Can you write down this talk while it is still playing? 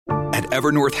At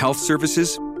Evernorth Health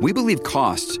Services, we believe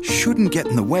costs shouldn't get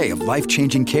in the way of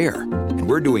life-changing care, and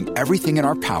we're doing everything in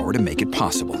our power to make it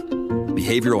possible.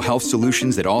 Behavioral health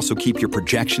solutions that also keep your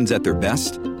projections at their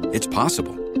best? It's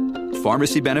possible.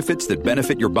 Pharmacy benefits that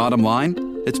benefit your bottom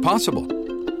line? It's possible.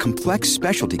 Complex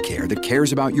specialty care that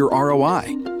cares about your ROI?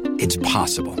 It's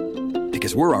possible.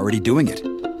 Because we're already doing it.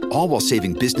 All while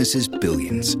saving businesses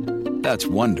billions. That's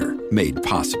Wonder made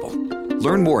possible.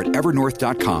 Learn more at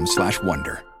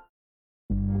evernorth.com/wonder.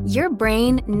 Your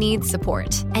brain needs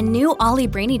support, and new Ollie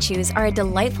Brainy Chews are a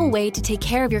delightful way to take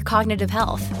care of your cognitive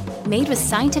health. Made with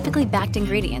scientifically backed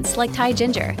ingredients like Thai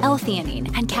ginger,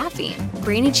 L-theanine, and caffeine,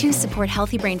 Brainy Chews support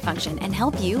healthy brain function and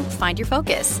help you find your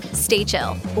focus, stay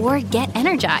chill, or get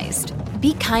energized.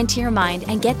 Be kind to your mind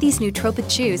and get these nootropic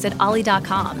chews at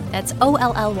ollie.com. That's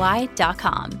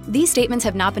OLLY.com. These statements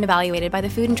have not been evaluated by the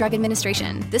Food and Drug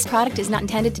Administration. This product is not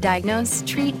intended to diagnose,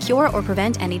 treat, cure, or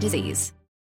prevent any disease.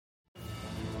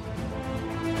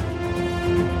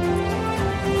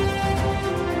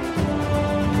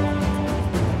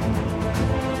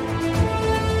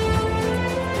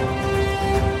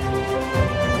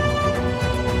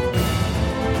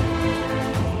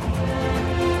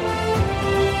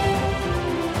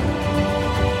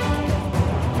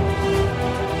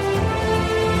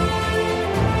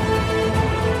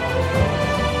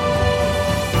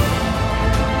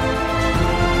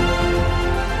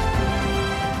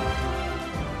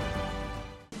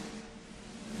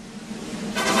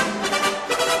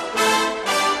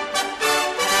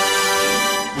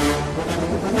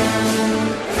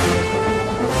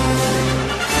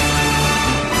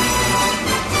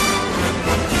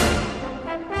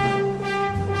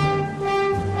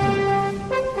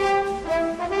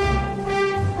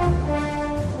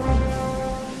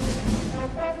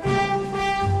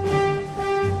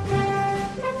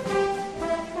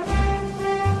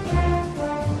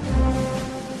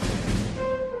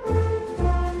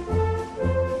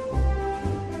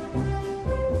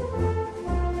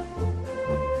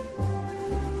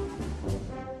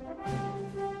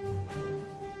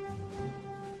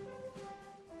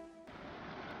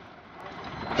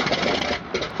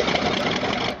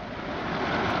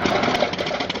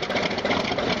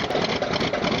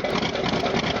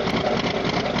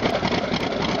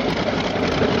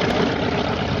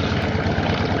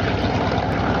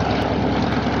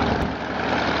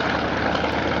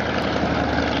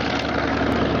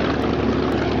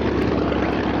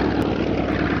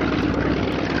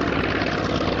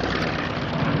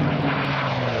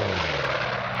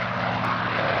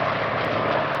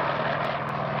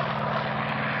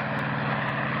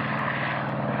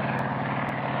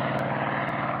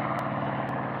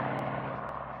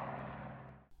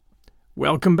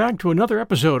 Welcome back to another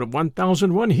episode of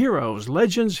 1001 Heroes,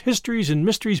 Legends, Histories, and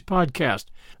Mysteries podcast.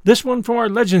 This one from our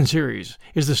Legend series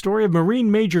is the story of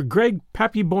Marine Major Greg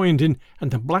Pappy Boyington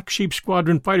and the Black Sheep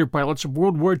Squadron fighter pilots of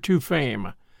World War II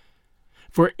fame.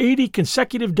 For 80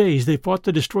 consecutive days, they fought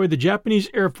to destroy the Japanese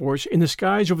Air Force in the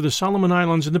skies over the Solomon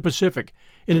Islands in the Pacific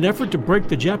in an effort to break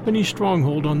the Japanese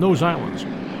stronghold on those islands,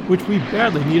 which we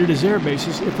badly needed as air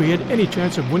bases if we had any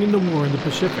chance of winning the war in the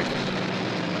Pacific.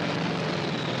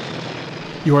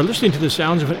 You are listening to the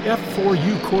sounds of an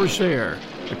F-4U Corsair,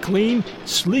 a clean,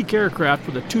 sleek aircraft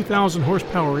with a 2,000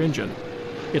 horsepower engine.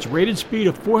 Its rated speed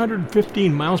of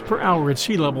 415 miles per hour at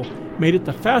sea level made it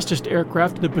the fastest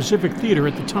aircraft in the Pacific theater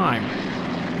at the time,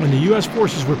 when the U.S.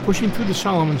 forces were pushing through the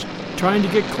Solomons trying to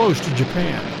get close to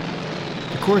Japan.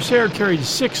 The Corsair carried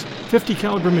 6 50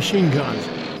 caliber machine guns,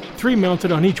 3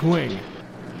 mounted on each wing.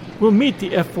 We'll meet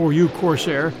the F-4U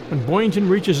Corsair when Boyington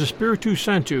reaches Espiritu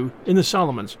Santo in the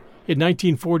Solomons in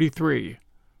 1943.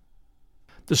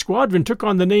 The squadron took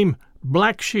on the name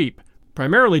Black Sheep,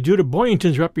 primarily due to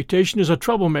Boyington's reputation as a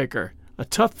troublemaker, a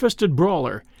tough-fisted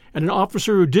brawler, and an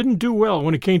officer who didn't do well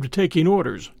when it came to taking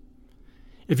orders.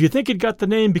 If you think it got the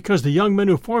name because the young men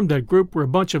who formed that group were a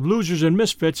bunch of losers and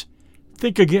misfits,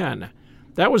 think again.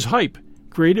 That was hype,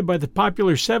 created by the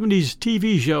popular 70s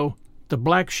TV show, The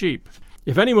Black Sheep.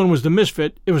 If anyone was the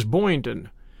misfit, it was Boyington.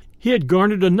 He had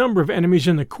garnered a number of enemies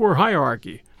in the Corps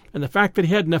hierarchy, and the fact that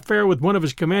he had an affair with one of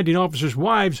his commanding officer's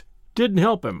wives didn't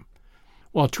help him.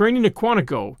 While training at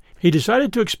Quantico, he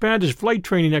decided to expand his flight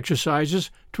training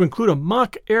exercises to include a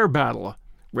mock air battle,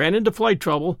 ran into flight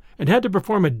trouble, and had to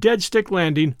perform a dead stick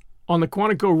landing on the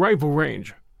Quantico rifle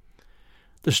range.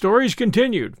 The stories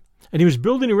continued, and he was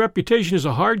building a reputation as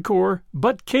a hardcore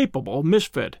but capable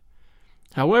misfit.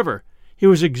 However, he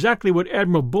was exactly what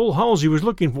Admiral Bull Halsey was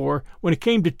looking for when it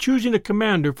came to choosing a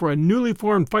commander for a newly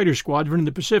formed fighter squadron in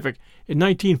the Pacific in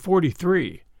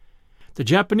 1943. The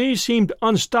Japanese seemed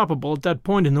unstoppable at that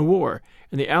point in the war,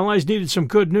 and the Allies needed some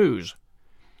good news.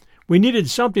 We needed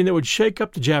something that would shake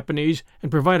up the Japanese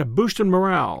and provide a boost in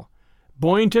morale.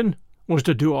 Boyington was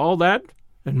to do all that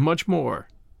and much more.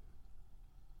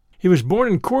 He was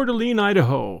born in Coeur d'Alene,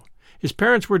 Idaho. His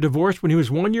parents were divorced when he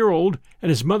was 1 year old, and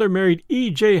his mother married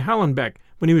E.J. Hallenbeck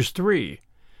when he was 3.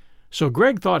 So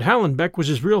Greg thought Hallenbeck was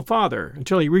his real father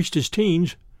until he reached his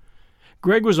teens.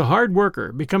 Greg was a hard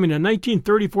worker, becoming a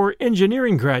 1934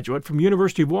 engineering graduate from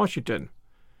University of Washington.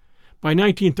 By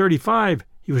 1935,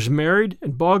 he was married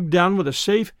and bogged down with a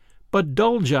safe but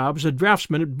dull job as a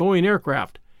draftsman at Boeing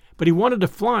Aircraft, but he wanted to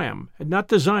fly them and not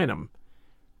design them.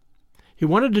 He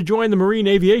wanted to join the Marine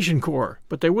Aviation Corps,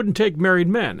 but they wouldn't take married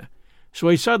men, so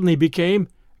he suddenly became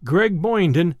Greg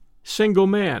Boyington, single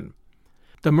man.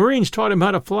 The Marines taught him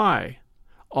how to fly.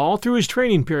 All through his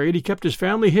training period, he kept his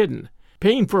family hidden,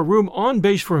 paying for a room on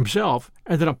base for himself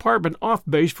and an apartment off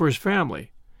base for his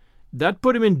family. That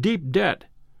put him in deep debt.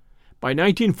 By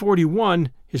 1941,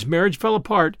 his marriage fell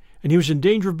apart and he was in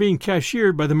danger of being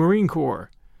cashiered by the Marine Corps.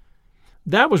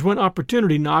 That was when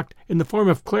opportunity knocked in the form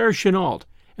of Claire Chenault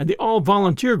and the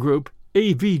all-volunteer group,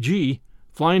 AVG,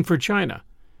 flying for China.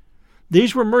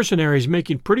 These were mercenaries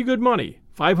making pretty good money,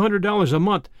 $500 a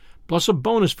month, plus a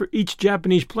bonus for each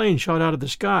Japanese plane shot out of the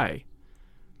sky.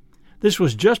 This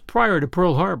was just prior to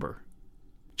Pearl Harbor.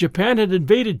 Japan had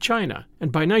invaded China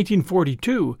and by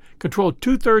 1942 controlled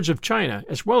 2/3 of China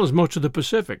as well as most of the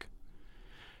Pacific.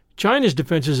 China's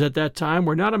defenses at that time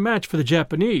were not a match for the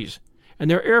Japanese, and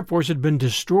their air force had been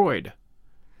destroyed.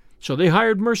 So they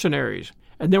hired mercenaries,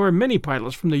 and there were many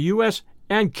pilots from the U.S.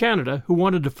 and Canada who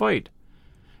wanted to fight.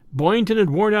 Boyington had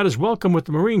worn out his welcome with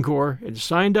the Marine Corps and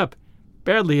signed up,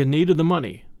 badly in need of the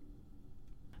money.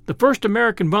 The first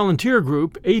American volunteer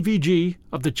group, AVG,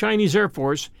 of the Chinese Air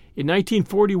Force in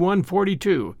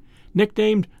 1941-42,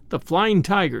 nicknamed the Flying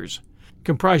Tigers,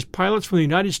 comprised pilots from the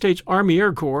United States Army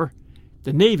Air Corps,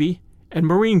 the Navy, and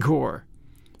Marine Corps,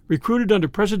 recruited under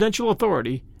presidential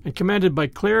authority and commanded by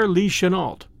Claire Lee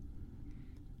Chenault.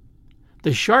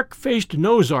 The shark-faced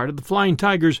nose art of the Flying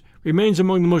Tigers remains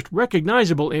among the most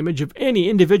recognizable image of any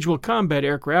individual combat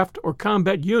aircraft or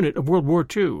combat unit of World War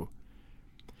II.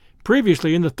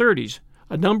 Previously, in the 30s,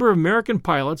 a number of American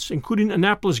pilots, including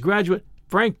Annapolis graduate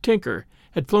Frank Tinker,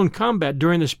 had flown combat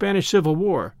during the Spanish Civil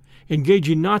War,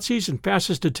 engaging Nazis and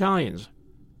fascist Italians.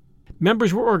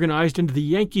 Members were organized into the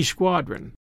Yankee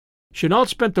Squadron. Chenault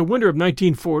spent the winter of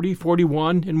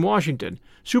 1940-41 in Washington,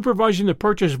 supervising the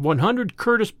purchase of 100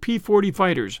 Curtiss P-40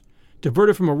 fighters,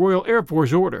 diverted from a Royal Air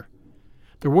Force order.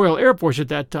 The Royal Air Force at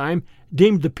that time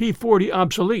deemed the P-40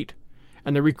 obsolete,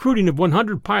 and the recruiting of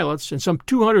 100 pilots and some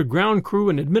 200 ground crew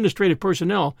and administrative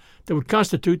personnel that would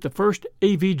constitute the first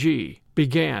AVG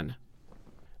began.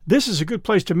 This is a good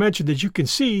place to mention that you can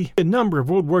see a number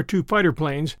of World War II fighter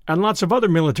planes and lots of other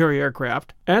military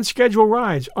aircraft, and schedule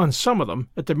rides on some of them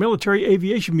at the Military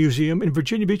Aviation Museum in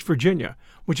Virginia Beach, Virginia,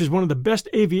 which is one of the best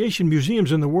aviation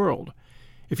museums in the world.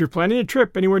 If you're planning a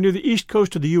trip anywhere near the east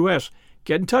coast of the U.S.,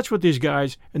 get in touch with these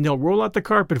guys and they'll roll out the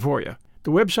carpet for you.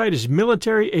 The website is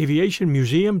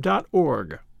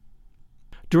militaryaviationmuseum.org.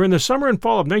 During the summer and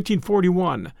fall of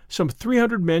 1941, some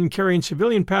 300 men carrying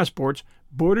civilian passports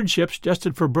boarded ships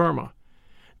destined for Burma.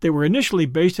 They were initially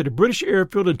based at a British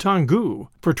airfield in Taungoo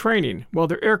for training while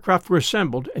their aircraft were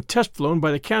assembled and test flown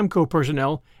by the Camco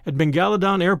personnel at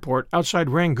Bengaladon Airport outside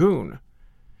Rangoon.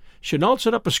 Chenault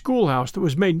set up a schoolhouse that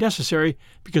was made necessary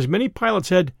because many pilots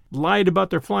had lied about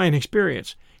their flying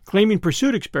experience, claiming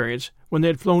pursuit experience when they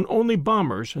had flown only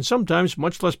bombers and sometimes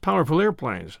much less powerful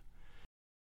airplanes.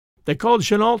 They called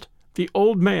Chenault the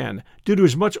Old Man due to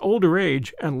his much older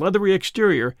age and leathery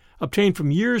exterior obtained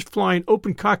from years flying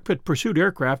open cockpit pursuit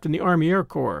aircraft in the Army Air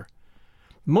Corps.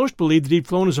 Most believe that he'd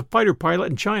flown as a fighter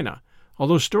pilot in China,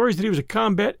 although stories that he was a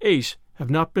combat ace have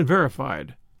not been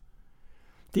verified.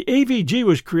 The AVG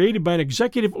was created by an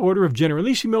executive order of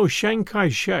Generalissimo Chiang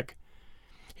Kai-shek.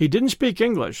 He didn't speak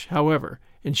English, however,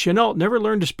 and Chenault never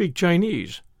learned to speak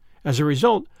Chinese. As a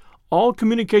result, all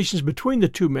communications between the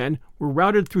two men were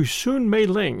routed through Sun Mei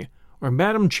Ling, or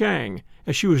Madame Chang,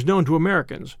 as she was known to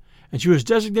Americans, and she was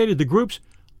designated the group's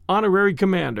honorary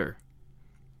commander.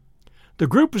 The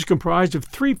group was comprised of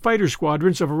 3 fighter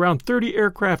squadrons of around 30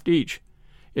 aircraft each.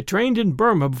 It trained in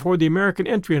Burma before the American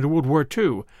entry into World War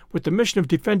II, with the mission of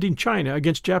defending China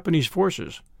against Japanese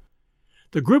forces.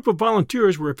 The group of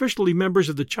volunteers were officially members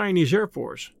of the Chinese Air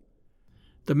Force.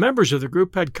 The members of the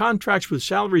group had contracts with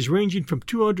salaries ranging from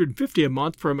 $250 a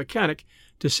month for a mechanic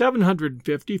to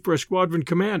 $750 for a squadron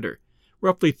commander,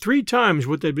 roughly 3 times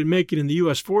what they'd been making in the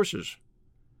U.S. forces.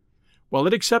 While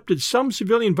it accepted some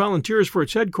civilian volunteers for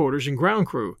its headquarters and ground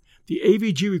crew, the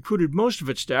AVG recruited most of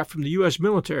its staff from the U.S.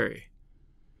 military.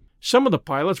 Some of the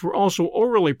pilots were also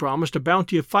orally promised a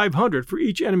bounty of $500 for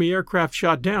each enemy aircraft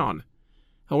shot down.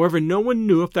 However, no one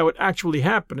knew if that would actually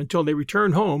happen until they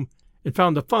returned home and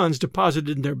found the funds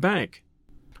deposited in their bank.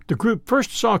 The group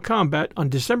first saw combat on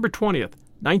December 20th,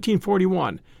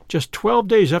 1941, just 12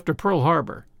 days after Pearl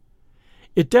Harbor.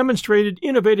 It demonstrated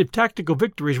innovative tactical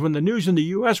victories when the news in the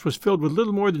U.S. was filled with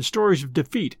little more than stories of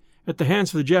defeat at the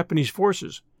hands of the Japanese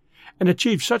forces, and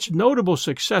achieved such notable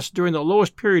success during the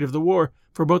lowest period of the war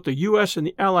for both the U.S. and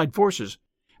the Allied forces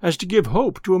as to give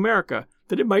hope to America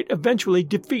that it might eventually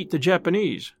defeat the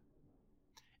Japanese.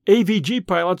 AVG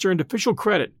pilots earned official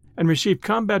credit and received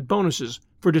combat bonuses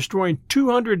for destroying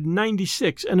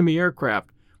 296 enemy aircraft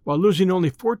while losing only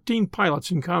 14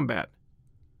 pilots in combat.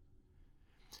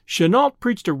 Chennault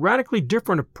preached a radically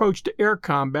different approach to air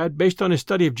combat based on his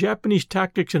study of Japanese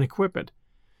tactics and equipment,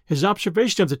 his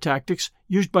observation of the tactics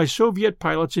used by Soviet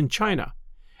pilots in China,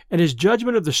 and his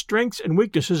judgment of the strengths and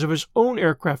weaknesses of his own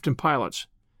aircraft and pilots.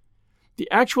 The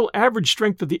actual average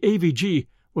strength of the AVG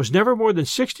was never more than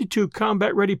 62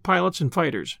 combat-ready pilots and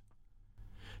fighters.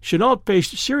 Chennault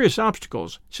faced serious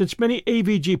obstacles since many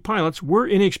AVG pilots were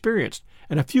inexperienced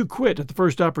and a few quit at the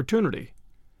first opportunity.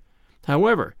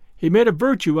 However, he made a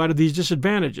virtue out of these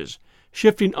disadvantages,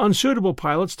 shifting unsuitable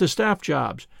pilots to staff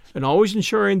jobs and always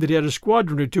ensuring that he had a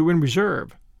squadron or two in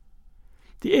reserve.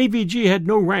 The AVG had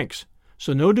no ranks,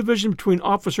 so no division between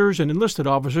officers and enlisted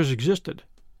officers existed.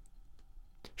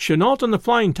 Chennault and the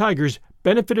Flying Tigers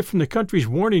benefited from the country's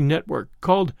warning network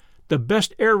called the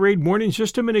Best Air Raid Warning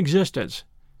System in Existence.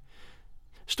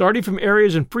 Starting from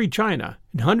areas in Free China,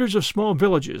 in hundreds of small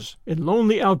villages, in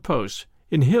lonely outposts,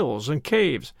 in hills and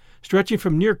caves, stretching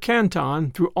from near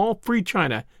Canton through all Free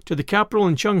China to the capital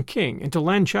in Chongqing and to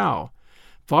Lanzhou,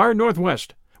 far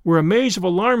northwest, were a maze of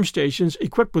alarm stations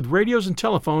equipped with radios and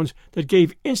telephones that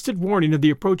gave instant warning of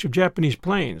the approach of Japanese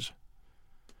planes.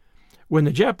 When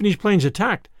the Japanese planes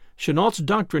attacked, Chennault's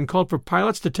doctrine called for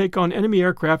pilots to take on enemy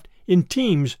aircraft in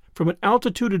teams from an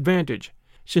altitude advantage,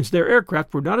 since their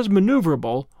aircraft were not as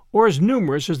maneuverable or as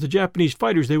numerous as the Japanese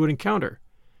fighters they would encounter.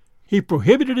 He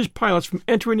prohibited his pilots from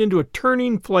entering into a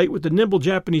turning flight with the nimble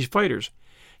Japanese fighters,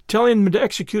 telling them to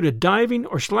execute a diving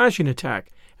or slashing attack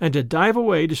and to dive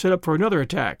away to set up for another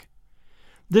attack.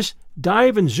 This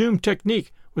dive and zoom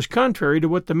technique was contrary to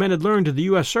what the men had learned in the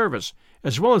U.S. service,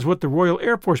 as well as what the Royal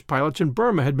Air Force pilots in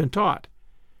Burma had been taught.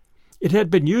 It had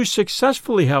been used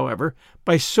successfully, however,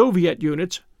 by Soviet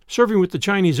units serving with the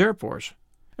Chinese Air Force,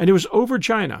 and it was over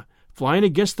China, flying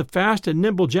against the fast and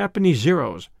nimble Japanese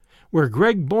Zeros, where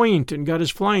Greg Boyington got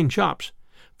his flying chops,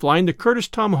 flying the Curtiss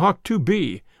Tomahawk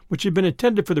 2B, which had been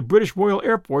intended for the British Royal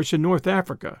Air Force in North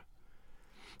Africa.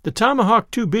 The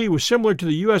Tomahawk 2B was similar to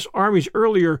the U.S. Army's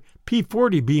earlier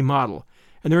P-40B model,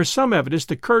 and there is some evidence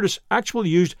that Curtiss actually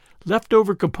used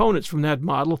leftover components from that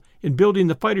model in building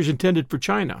the fighters intended for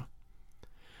China.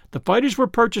 The fighters were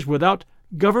purchased without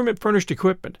government-furnished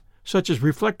equipment, such as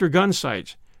reflector gun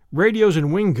sights, radios,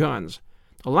 and wing guns.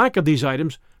 The lack of these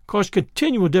items caused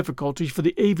continual difficulties for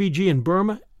the AVG in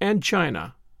Burma and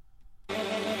China.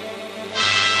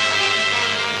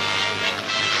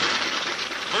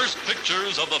 First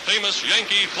pictures of the famous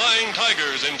Yankee Flying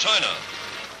Tigers in China.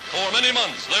 For many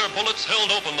months, their bullets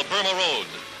held open the Burma Road,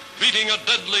 beating a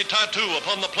deadly tattoo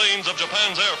upon the planes of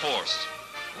Japan's Air Force.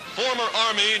 Former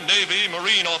Army, Navy,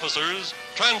 Marine officers,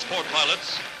 transport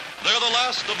pilots, they're the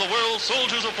last of the world's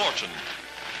soldiers of fortune.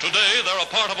 Today, they're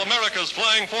a part of America's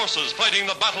flying forces fighting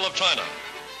the Battle of China.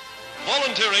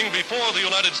 Volunteering before the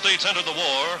United States entered the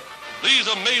war, these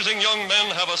amazing young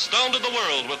men have astounded the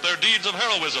world with their deeds of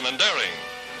heroism and daring.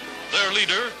 Their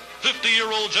leader,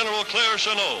 50-year-old General Claire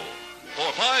Chennault, for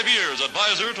 5 years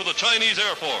advisor to the Chinese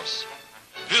Air Force.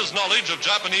 His knowledge of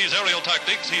Japanese aerial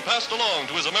tactics he passed along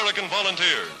to his American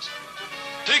volunteers.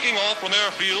 Taking off from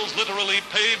airfields literally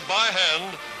paved by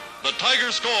hand, the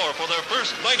Tigers score for their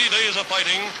first 90 days of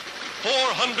fighting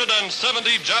 470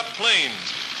 Jap planes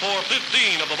for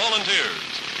 15 of the volunteers.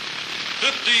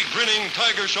 50 grinning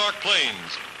Tiger Shark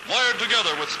planes, wired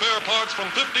together with spare parts from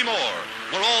 50 more,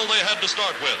 were all they had to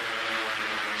start with.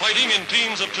 Fighting in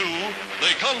teams of 2,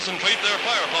 they concentrate their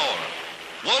firepower.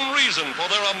 One reason for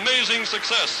their amazing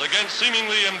success against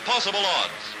seemingly impossible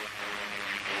odds.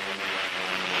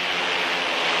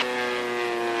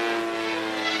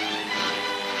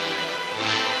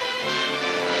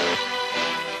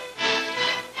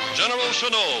 General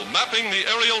Chennault mapping the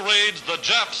aerial raids the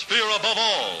Japs fear above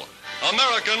all.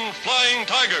 American Flying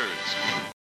Tigers.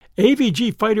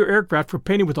 AVG fighter aircraft were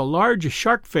painted with a large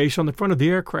shark face on the front of the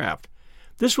aircraft.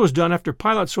 This was done after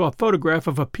pilots saw a photograph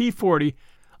of a P-40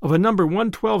 of a number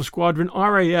 112 Squadron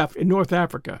RAF in North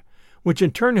Africa, which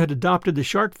in turn had adopted the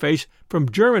shark face from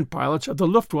German pilots of the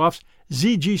Luftwaffe's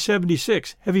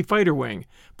ZG-76 heavy fighter wing,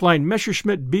 flying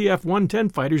Messerschmitt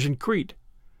Bf-110 fighters in Crete.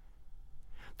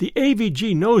 The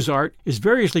AVG nose art is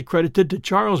variously credited to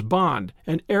Charles Bond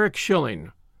and Erich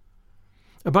Schilling.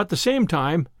 About the same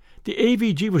time, the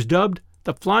AVG was dubbed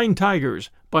the Flying Tigers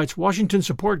by its Washington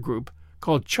support group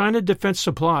called China Defense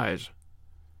Supplies.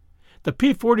 The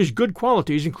P-40's good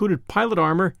qualities included pilot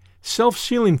armor,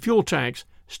 self-sealing fuel tanks,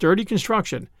 sturdy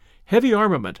construction, heavy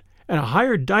armament, and a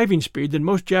higher diving speed than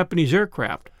most Japanese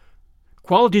aircraft,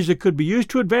 qualities that could be used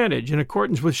to advantage in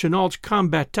accordance with Chennault's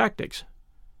combat tactics.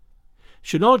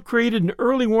 Chennault created an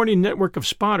early warning network of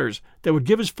spotters that would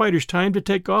give his fighters time to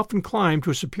take off and climb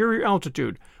to a superior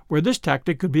altitude where this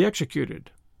tactic could be executed.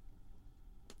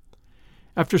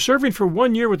 After serving for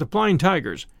 1 year with the Flying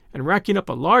Tigers and racking up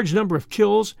a large number of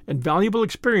kills and valuable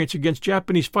experience against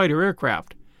Japanese fighter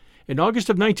aircraft, in August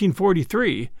of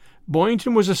 1943,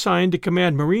 Boyington was assigned to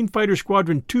command Marine Fighter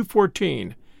Squadron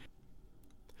 214.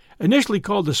 Initially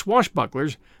called the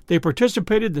Swashbucklers, they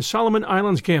participated in the Solomon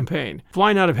Islands campaign,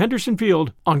 flying out of Henderson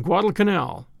Field on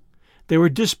Guadalcanal. They were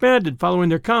disbanded following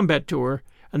their combat tour,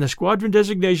 and the squadron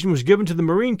designation was given to the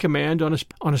Marine Command on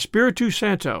Espiritu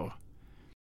Santo.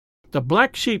 The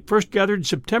Black Sheep first gathered in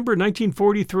September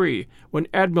 1943, when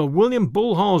Admiral William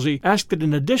Bull Halsey asked that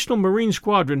an additional Marine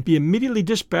squadron be immediately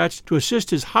dispatched to assist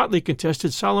his hotly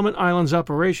contested Solomon Islands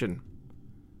operation.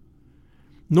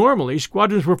 Normally,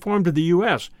 squadrons were formed in the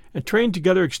U.S. and trained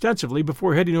together extensively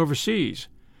before heading overseas.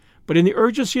 But in the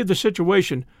urgency of the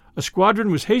situation, a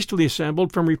squadron was hastily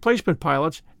assembled from replacement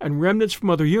pilots and remnants from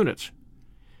other units.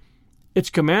 Its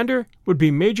commander would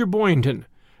be Major Boyington,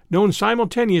 known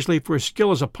simultaneously for his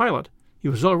skill as a pilot — he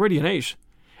was already an ace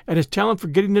 — and his talent for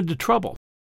getting into trouble.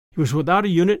 He was without a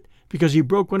unit because he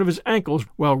broke one of his ankles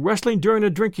while wrestling during a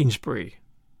drinking spree.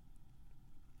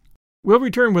 We'll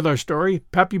return with our story,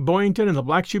 Pappy Boyington and the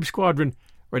Black Sheep Squadron,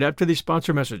 right after these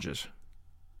sponsor messages.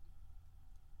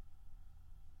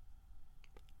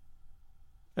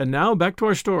 And now, back to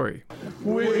our story.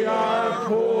 We are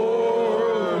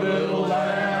poor little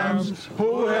lambs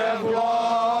who have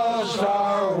lost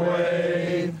our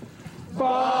way. Ba,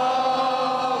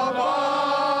 ba,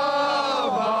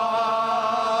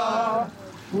 ba.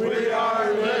 We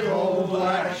are little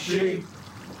black sheep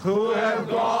who have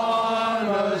gone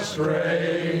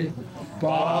astray. Ba,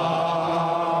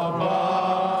 ba,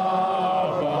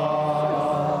 ba.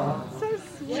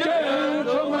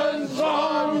 Gentlemen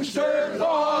songsters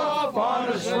off on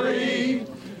a spree,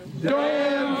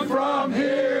 damned from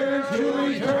here to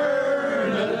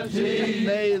eternity.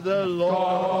 May the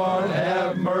Lord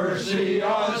have mercy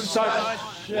on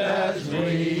such as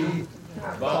we.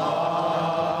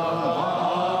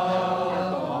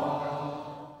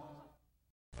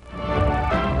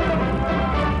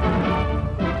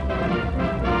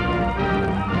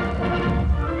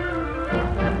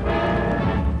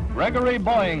 Gregory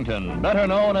Boyington, better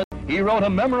known as, he wrote a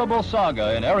memorable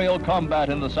saga in aerial combat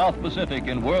in the South Pacific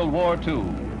in World War II.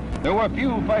 There were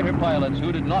few fighter pilots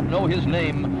who did not know his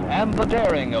name and the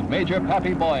daring of Major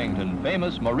Pappy Boyington,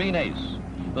 famous Marine ace.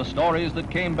 The stories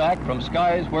that came back from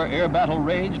skies where air battle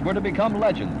raged were to become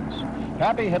legends.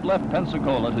 Pappy had left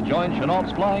Pensacola to join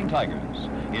Chennault's Flying Tigers.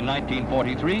 In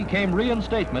 1943 came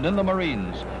reinstatement in the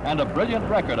Marines and a brilliant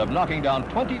record of knocking down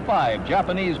 25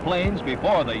 Japanese planes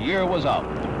before the year was out.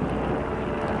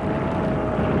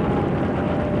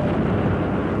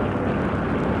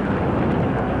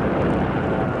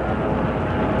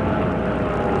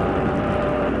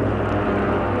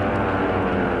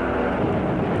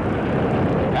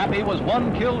 Pappy was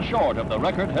 1 kill short of the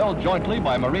record held jointly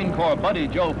by Marine Corps buddy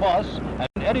Joe Foss and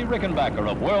Eddie Rickenbacker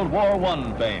of World War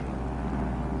I fame.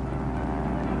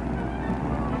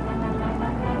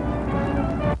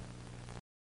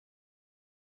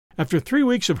 After 3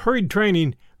 weeks of hurried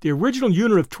training, the original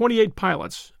unit of 28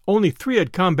 pilots, only 3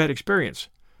 had combat experience.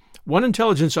 1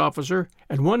 intelligence officer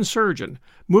and 1 surgeon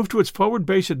moved to its forward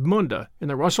base at Munda in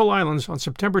the Russell Islands on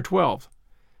September 12th.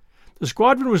 The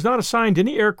squadron was not assigned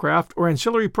any aircraft or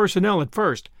ancillary personnel at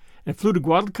first and flew to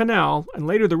Guadalcanal and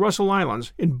later the Russell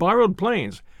Islands in borrowed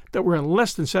planes that were in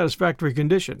less than satisfactory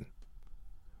condition.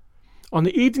 On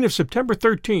the evening of September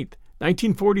 13th,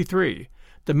 1943,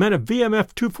 the men of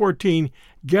VMF 214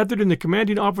 gathered in the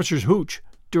commanding officer's hooch,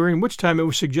 during which time it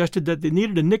was suggested that they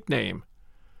needed a nickname.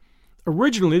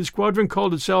 Originally, the squadron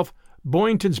called itself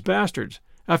Boyington's Bastards,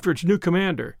 after its new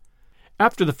commander,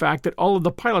 after the fact that all of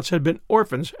the pilots had been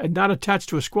orphans and not attached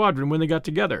to a squadron when they got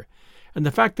together, and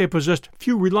the fact they possessed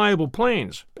few reliable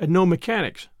planes and no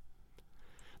mechanics.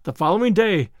 The following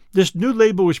day, this new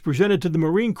label was presented to the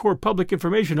Marine Corps Public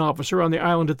Information Officer on the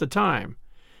island at the time.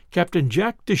 Captain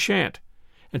Jack Deshant,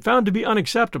 and found to be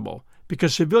unacceptable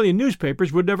because civilian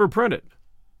newspapers would never print it.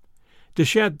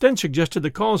 Deshant then suggested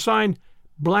the call sign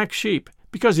Black Sheep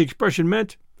because the expression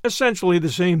meant essentially the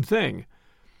same thing.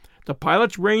 The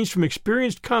pilots ranged from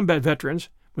experienced combat veterans,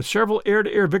 with several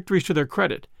air-to-air victories to their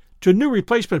credit, to new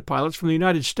replacement pilots from the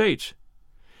United States.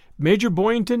 Major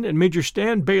Boyington and Major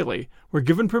Stan Bailey were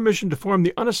given permission to form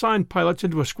the unassigned pilots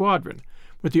into a squadron,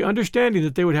 with the understanding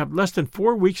that they would have less than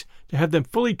 4 weeks to have them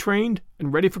fully trained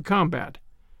and ready for combat.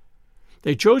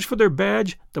 They chose for their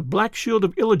badge the Black Shield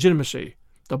of Illegitimacy,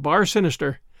 the bar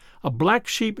sinister, a black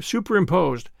sheep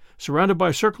superimposed, surrounded by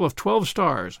a circle of 12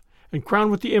 stars, and crowned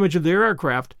with the image of their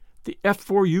aircraft, the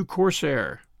F-4U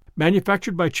Corsair,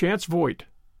 manufactured by Chance Voigt.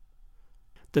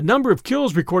 The number of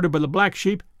kills recorded by the Black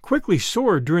Sheep quickly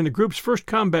soared during the group's first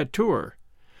combat tour.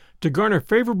 To garner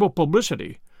favorable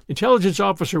publicity, Intelligence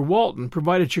Officer Walton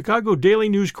provided Chicago Daily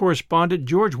News correspondent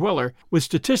George Weller with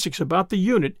statistics about the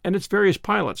unit and its various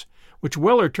pilots, which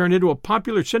Weller turned into a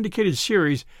popular syndicated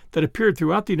series that appeared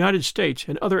throughout the United States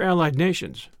and other Allied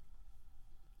nations.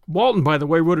 Walton, by the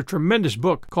way, wrote a tremendous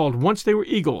book called Once They Were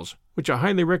Eagles, which I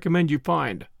highly recommend you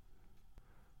find.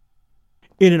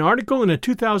 In an article in a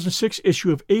 2006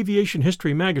 issue of Aviation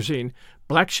History magazine,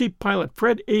 Black Sheep pilot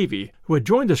Fred Avey, who had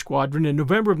joined the squadron in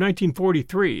November of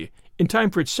 1943, in time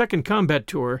for its second combat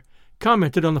tour,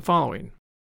 commented on the following.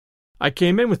 I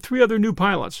came in with 3 other new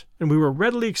pilots, and we were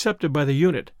readily accepted by the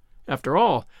unit. After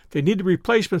all, they needed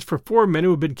replacements for 4 men who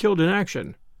had been killed in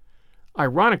action.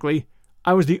 Ironically,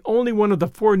 I was the only one of the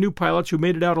 4 new pilots who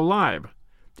made it out alive.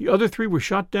 The other 3 were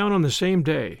shot down on the same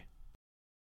day.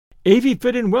 Avey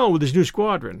fit in well with his new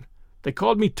squadron. They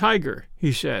called me Tiger,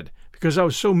 he said, because I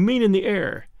was so mean in the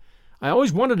air. I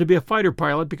always wanted to be a fighter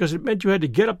pilot because it meant you had to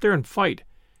get up there and fight,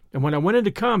 and when I went into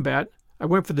combat, I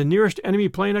went for the nearest enemy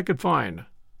plane I could find.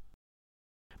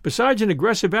 Besides an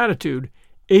aggressive attitude,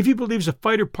 Avey believes a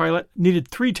fighter pilot needed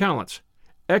 3 talents: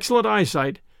 excellent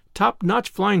eyesight, top-notch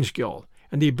flying skill,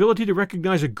 and the ability to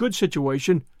recognize a good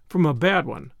situation from a bad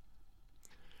one.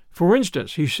 For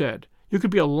instance, he said, you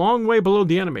could be a long way below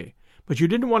the enemy, but you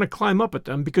didn't want to climb up at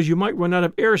them because you might run out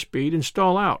of airspeed and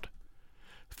stall out.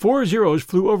 4 Zeros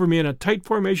flew over me in a tight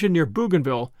formation near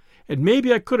Bougainville, and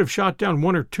maybe I could have shot down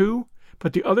 1 or 2,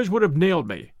 but the others would have nailed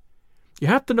me. You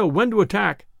have to know when to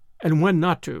attack and when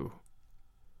not to.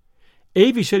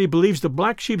 Avey said he believes the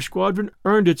Black Sheep Squadron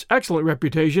earned its excellent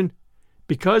reputation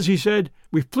because, he said,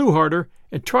 we flew harder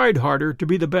and tried harder to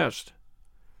be the best.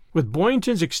 With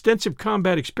Boyington's extensive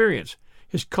combat experience,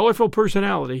 his colorful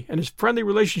personality, and his friendly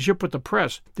relationship with the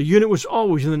press, the unit was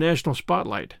always in the national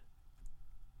spotlight.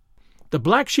 The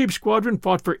Black Sheep Squadron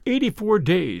fought for 84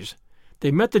 days.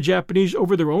 They met the Japanese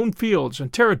over their own fields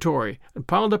and territory and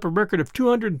piled up a record of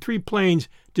 203 planes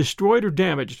destroyed or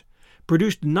damaged,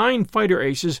 produced 9 fighter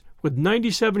aces with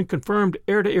 97 confirmed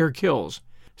air-to-air kills,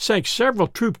 sank several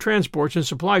troop transports and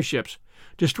supply ships,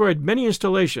 destroyed many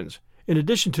installations, in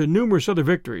addition to numerous other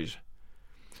victories.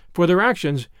 For their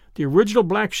actions, the original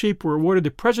Black Sheep were awarded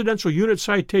the Presidential Unit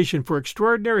Citation for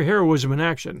Extraordinary Heroism in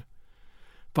Action.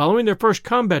 Following their first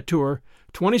combat tour,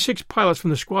 26 pilots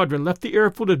from the squadron left the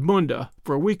airfield at Munda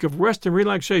for a week of rest and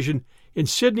relaxation in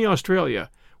Sydney, Australia,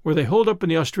 where they holed up in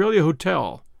the Australia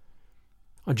Hotel.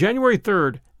 On January 3,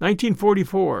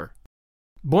 1944,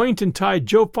 Boyington tied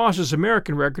Joe Foss's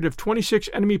American record of 26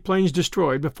 enemy planes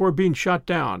destroyed before being shot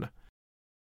down.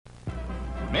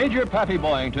 Major Pappy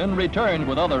Boyington returned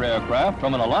with other aircraft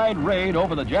from an Allied raid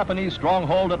over the Japanese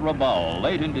stronghold at Rabaul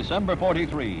late in December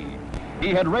 43. He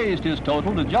had raised his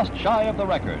total to just shy of the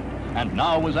record, and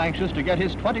now was anxious to get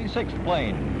his 26th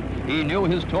plane. He knew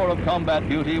his tour of combat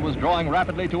duty was drawing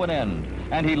rapidly to an end,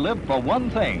 and he lived for one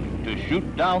thing: to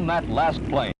shoot down that last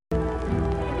plane.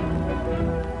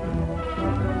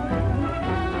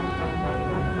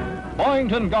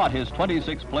 Boyington got his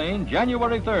 26th plane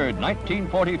January 3rd,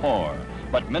 1944.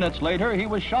 But minutes later, he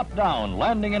was shot down,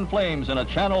 landing in flames in a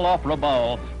channel off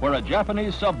Rabaul, where a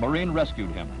Japanese submarine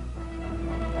rescued him.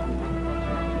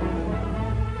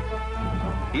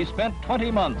 He spent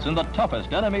 20 months in the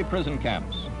toughest enemy prison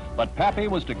camps, but Pappy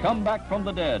was to come back from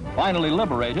the dead, finally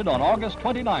liberated on August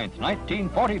 29,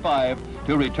 1945,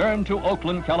 to return to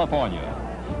Oakland, California.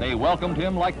 They welcomed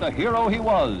him like the hero he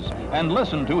was and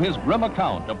listened to his grim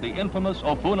account of the infamous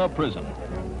Ofuna prison.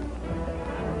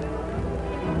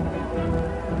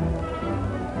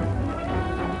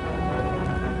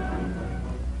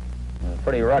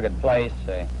 Pretty rugged place.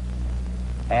 They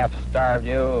half-starved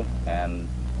you and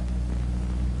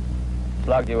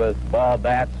slugged you with ball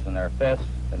bats in their fists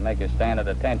and make you stand at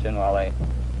attention while they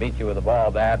beat you with a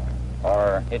ball bat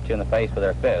or hit you in the face with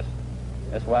their fists.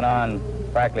 This went on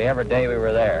practically every day we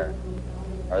were there.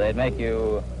 or they'd make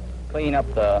you clean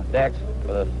up the decks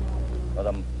with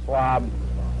a swab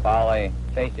while they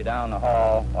chased you down the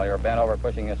hall while you were bent over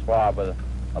pushing a swab with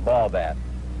a ball bat.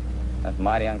 That's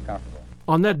mighty uncomfortable.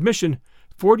 On that mission,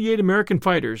 48 American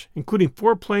fighters, including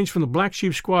 4 planes from the Black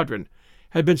Sheep Squadron,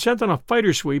 had been sent on a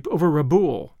fighter sweep over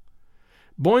Rabaul.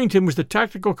 Boyington was the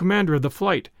tactical commander of the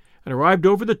flight and arrived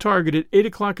over the target at 8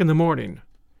 o'clock in the morning.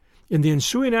 In the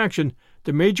ensuing action,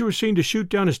 the major was seen to shoot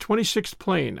down his 26th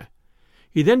plane.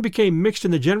 He then became mixed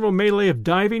in the general melee of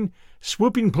diving,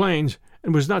 swooping planes,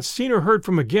 and was not seen or heard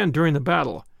from again during the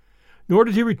battle, nor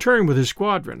did he return with his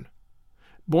squadron.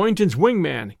 Boyington's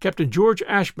wingman, Captain George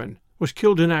Ashman, was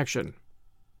killed in action.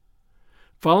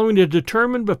 Following a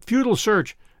determined but futile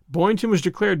search, Boyington was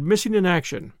declared missing in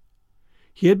action.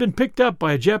 He had been picked up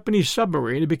by a Japanese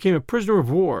submarine and became a prisoner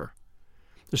of war.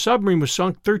 The submarine was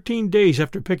sunk 13 days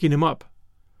after picking him up.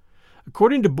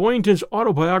 According to Boyington's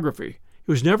autobiography,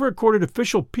 he was never accorded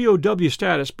official POW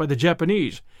status by the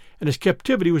Japanese, and his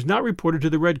captivity was not reported to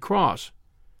the Red Cross.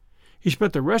 He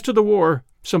spent the rest of the war,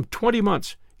 some 20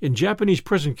 months, in Japanese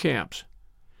prison camps.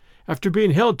 After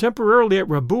being held temporarily at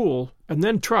Rabaul and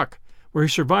then Truk, where he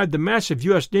survived the massive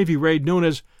U.S. Navy raid known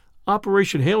as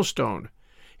Operation Hailstone,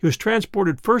 he was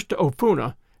transported first to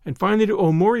Ofuna and finally to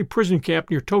Omori prison camp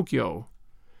near Tokyo.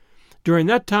 During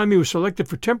that time, he was selected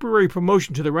for temporary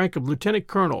promotion to the rank of lieutenant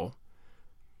colonel.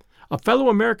 A fellow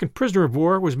American prisoner of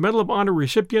war was Medal of Honor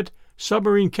recipient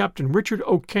submarine captain Richard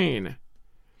O'Kane.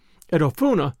 At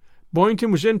Ofuna,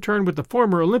 Boyington was interned with the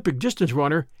former Olympic distance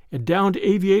runner and downed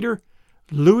aviator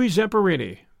Louis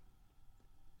Zamperini.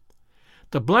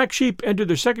 The Black Sheep entered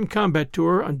their second combat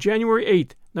tour on January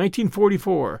 8,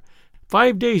 1944,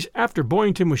 5 days after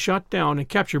Boyington was shot down and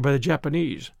captured by the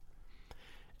Japanese.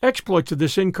 Exploits of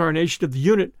this incarnation of the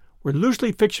unit were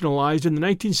loosely fictionalized in the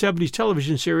 1970s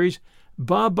television series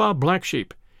Ba Black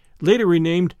Sheep, later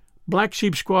renamed Black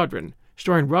Sheep Squadron,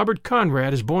 starring Robert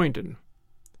Conrad as Boyington.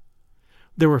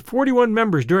 There were 41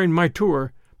 members during my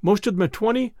tour, most of them at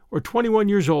 20 or 21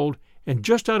 years old and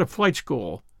just out of flight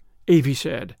school, Avey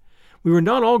said. We were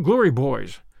not all glory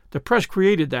boys. The press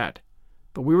created that.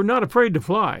 But we were not afraid to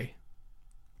fly.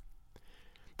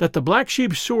 That the Black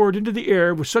Sheep soared into the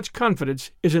air with such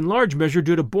confidence is in large measure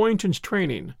due to Boyington's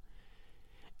training.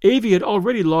 Avey had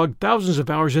already logged thousands of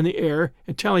hours in the air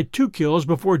and tallied 2 kills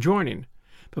before joining,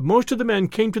 but most of the men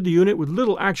came to the unit with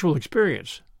little actual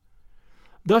experience.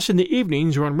 Thus, in the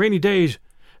evenings or on rainy days,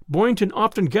 Boyington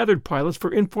often gathered pilots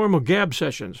for informal gab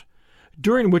sessions,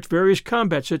 during which various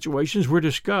combat situations were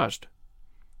discussed.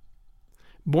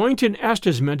 Boyington asked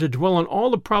his men to dwell on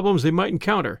all the problems they might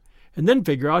encounter and then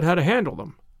figure out how to handle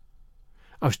them.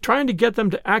 I was trying to get them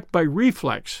to act by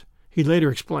reflex, he later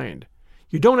explained.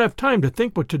 You don't have time to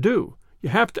think what to do. You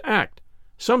have to act,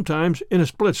 sometimes in a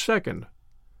split second.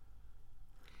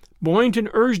 Boyington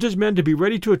urged his men to be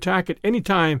ready to attack at any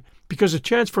time because a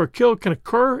chance for a kill can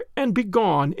occur and be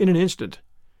gone in an instant.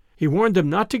 He warned them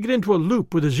not to get into a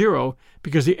loop with a Zero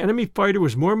because the enemy fighter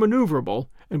was more maneuverable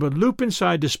and would loop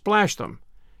inside to splash them,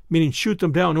 meaning shoot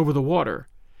them down over the water,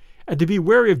 and to be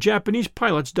wary of Japanese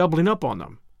pilots doubling up on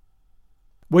them.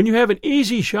 When you have an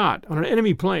easy shot on an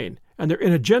enemy plane and they're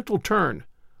in a gentle turn,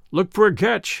 look for a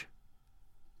catch.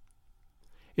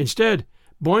 Instead,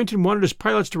 Boyington wanted his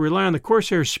pilots to rely on the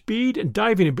Corsair's speed and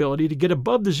diving ability to get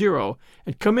above the Zero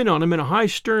and come in on him in a high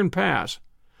stern pass.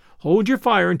 Hold your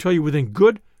fire until you're within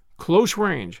good, close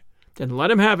range, then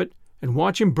let him have it and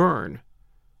watch him burn.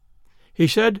 He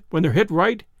said when they're hit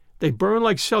right, they burn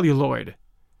like celluloid.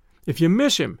 If you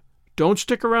miss him, don't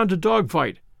stick around to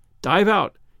dogfight. Dive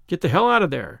out, get the hell out of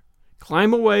there,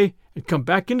 climb away, and come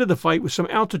back into the fight with some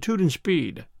altitude and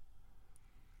speed.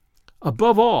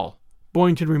 Above all,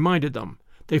 Boyington reminded them,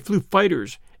 they flew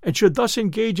fighters and should thus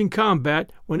engage in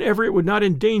combat whenever it would not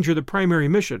endanger the primary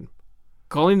mission.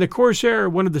 Calling the Corsair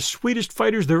one of the sweetest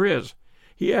fighters there is,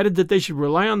 he added that they should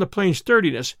rely on the plane's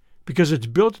sturdiness because it's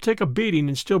built to take a beating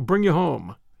and still bring you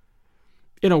home.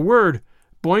 In a word,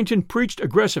 Boyington preached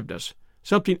aggressiveness,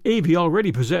 something Avey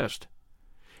already possessed.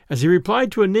 As he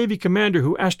replied to a Navy commander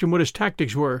who asked him what his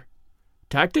tactics were,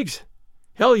 "Tactics?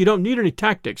 Hell, you don't need any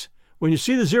tactics. When you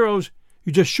see the Zeros,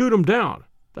 you just shoot 'em down.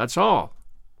 That's all."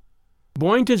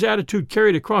 Boyington's attitude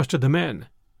carried across to the men.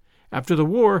 After the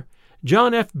war,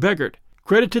 John F. Beggart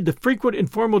credited the frequent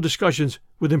informal discussions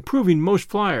with improving most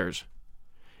flyers.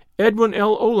 Edwin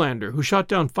L. Olander, who shot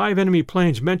down 5 enemy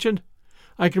planes, mentioned,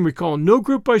 "I can recall no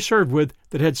group I served with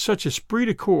that had such esprit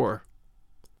de corps."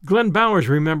 Glenn Bowers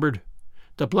remembered,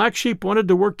 "The Black Sheep wanted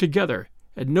to work together,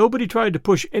 and nobody tried to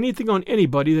push anything on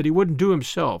anybody that he wouldn't do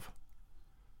himself."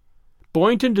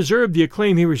 Boyington deserved the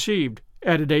acclaim he received,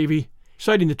 added Avey.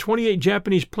 citing the 28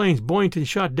 Japanese planes Boyington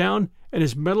shot down and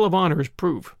his Medal of Honor as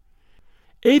proof.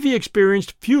 Avey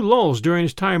experienced few lulls during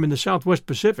his time in the Southwest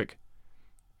Pacific.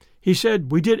 He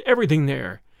said, "We did everything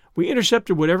there. We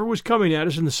intercepted whatever was coming at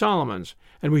us in the Solomons,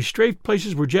 and we strafed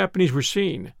places where Japanese were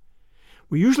seen.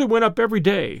 We usually went up every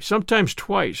day, sometimes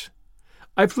twice.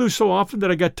 I flew so often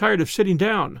that I got tired of sitting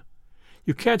down.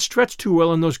 You can't stretch too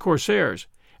well in those Corsairs,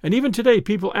 and even today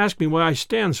people ask me why I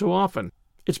stand so often.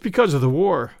 It's because of the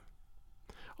war."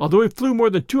 Although he flew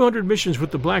more than 200 missions with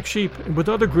the Black Sheep and with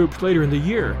other groups later in the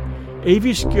year,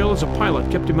 Avey's skill as a pilot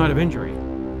kept him out of injury.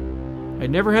 "I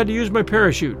never had to use my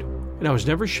parachute, and I was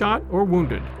never shot or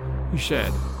wounded," he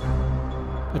said.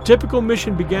 A typical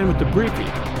mission began with the briefing,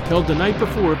 held the night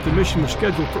before if the mission was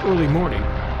scheduled for early morning,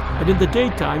 and in the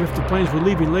daytime if the planes were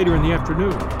leaving later in the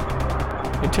afternoon.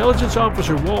 Intelligence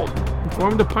Officer Walton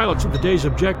informed the pilots of the day's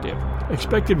objective,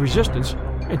 expected resistance,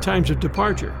 and times of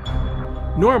departure.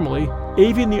 Normally,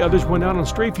 Avey and the others went out on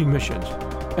strafing missions,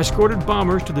 escorted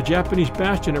bombers to the Japanese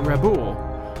bastion at Rabaul,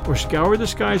 or scoured the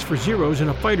skies for Zeros in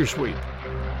a fighter sweep.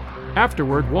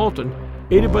 Afterward, Walton,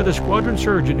 aided by the squadron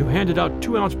surgeon who handed out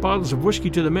 2-ounce bottles of whiskey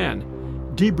to the men,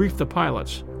 debriefed the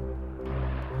pilots.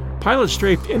 Pilots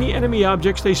strafed any enemy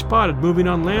objects they spotted moving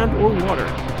on land or water,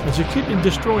 and succeeded in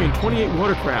destroying 28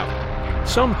 watercraft,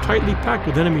 some tightly packed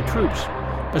with enemy troops,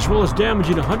 as well as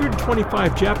damaging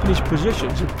 125 Japanese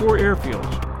positions at 4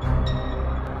 airfields.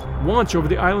 Once over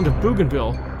the island of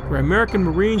Bougainville, where American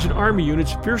Marines and Army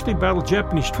units fiercely battled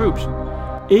Japanese troops,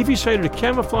 Avey sighted a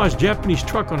camouflaged Japanese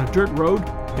truck on a dirt road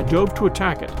and dove to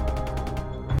attack it.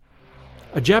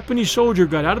 A Japanese soldier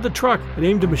got out of the truck and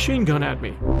aimed a machine gun at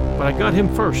me, but I got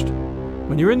him first.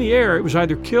 When you're in the air, it was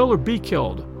either kill or be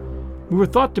killed. We were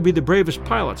thought to be the bravest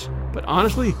pilots, but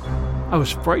honestly, I was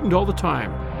frightened all the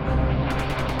time.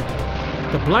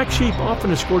 The Black Sheep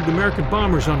often escorted American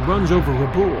bombers on runs over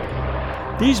Rabaul.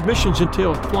 These missions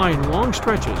entailed flying long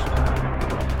stretches.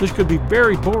 This could be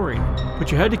very boring,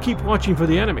 but you had to keep watching for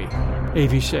the enemy,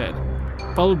 Avey said,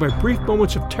 followed by brief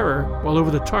moments of terror while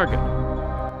over the target.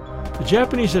 The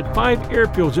Japanese had 5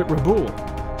 airfields at Rabaul,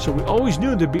 so we always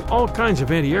knew there'd be all kinds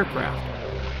of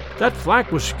anti-aircraft. That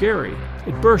flak was scary.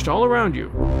 It burst all around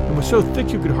you, and was so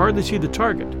thick you could hardly see the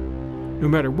target. No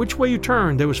matter which way you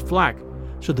turned, there was flak,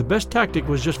 so the best tactic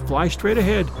was just fly straight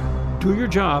ahead, do your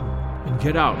job, and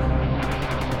get out.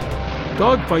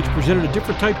 Dogfights presented a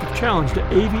different type of challenge to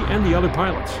Avey and the other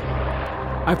pilots.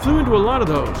 I flew into a lot of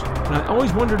those, and I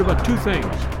always wondered about 2 things.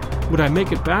 Would I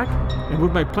make it back, and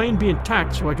would my plane be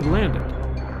intact so I could land it?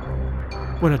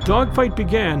 When a dogfight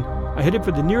began, I headed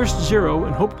for the nearest Zero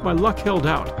and hoped my luck held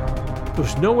out. There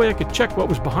was no way I could check what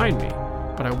was behind me,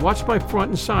 but I watched my front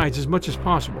and sides as much as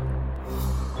possible.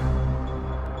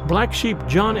 Black Sheep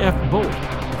John F. Bolt,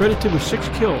 credited with 6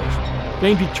 kills,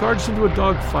 claimed he charged into a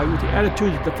dogfight with the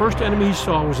attitude that the first enemy he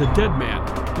saw was a dead man,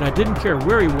 and I didn't care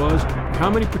where he was or how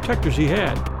many protectors he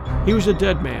had. He was a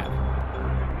dead man.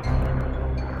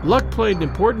 Luck played an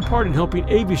important part in helping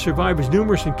Avey survive his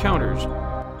numerous encounters.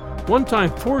 One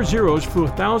time, 4 Zeros flew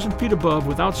 1,000 feet above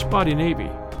without spotting Avey.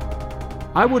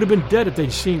 "I would have been dead if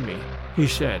they'd seen me," he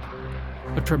said.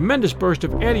 A tremendous burst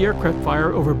of anti-aircraft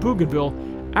fire over Bougainville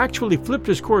actually flipped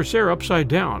his Corsair upside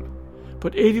down,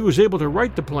 but Avey was able to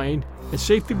right the plane and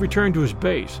safely return to his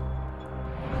base.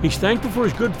 He's thankful for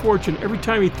his good fortune every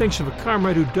time he thinks of a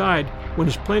comrade who died when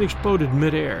his plane exploded in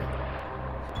midair.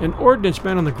 An ordnance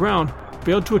man on the ground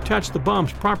failed to attach the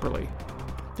bombs properly.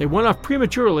 They went off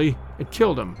prematurely and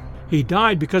killed him. He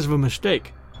died because of a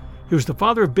mistake. He was the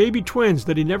father of baby twins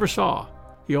that he never saw.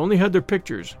 He only had their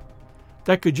pictures.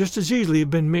 That could just as easily have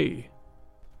been me.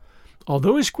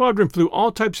 Although his squadron flew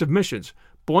all types of missions,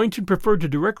 Boyington preferred to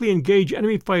directly engage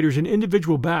enemy fighters in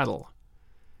individual battle.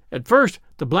 At first,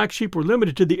 the Black Sheep were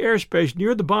limited to the airspace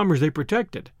near the bombers they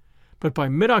protected, but by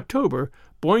mid-October,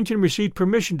 Boyington received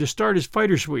permission to start his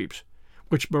fighter sweeps,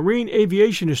 which marine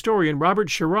aviation historian Robert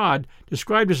Sherrod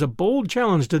described as a bold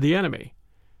challenge to the enemy.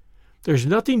 "There's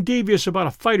nothing devious about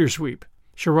a fighter sweep,"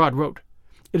 Sherrod wrote.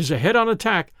 "It is a head-on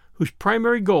attack whose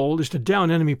primary goal is to down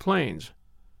enemy planes."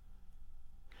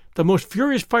 The most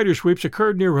furious fighter sweeps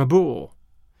occurred near Rabaul.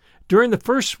 During the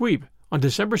first sweep, on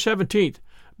December 17th,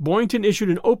 Boyington issued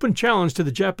an open challenge to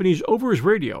the Japanese over his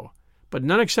radio, but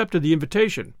none accepted the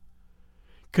invitation.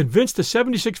 Convinced the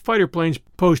 76 fighter planes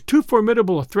posed too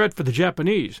formidable a threat for the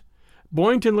Japanese,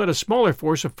 Boyington led a smaller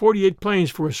force of 48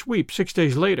 planes for a sweep 6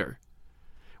 days later.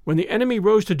 When the enemy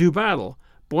rose to do battle,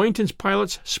 Boyington's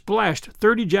pilots splashed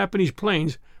 30 Japanese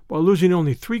planes while losing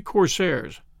only 3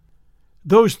 Corsairs.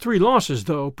 Those 3 losses,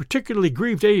 though, particularly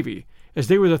grieved Avey, as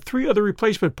they were the 3 other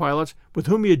replacement pilots with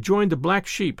whom he had joined the Black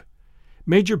Sheep: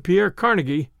 Major Pierre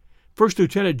Carnegie, First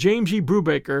Lieutenant James E.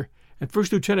 Brubaker, and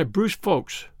First Lieutenant Bruce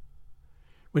Folks.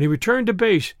 When he returned to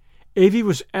base, Avey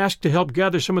was asked to help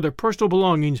gather some of their personal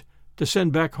belongings to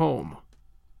send back home.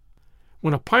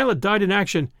 When a pilot died in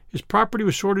action, his property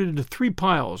was sorted into 3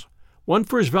 piles, one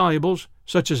for his valuables,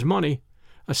 such as money,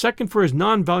 a second for his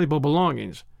non-valuable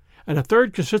belongings, and a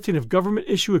third consisting of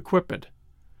government-issue equipment.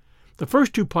 The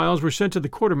first 2 piles were sent to the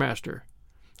quartermaster.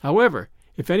 However,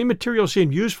 if any material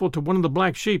seemed useful to one of the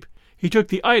black sheep, he took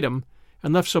the item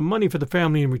and left some money for the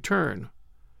family in return.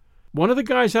 One of the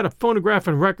guys had a phonograph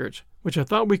and records, which I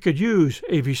thought we could use,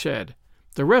 Avey said.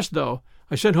 The rest, though,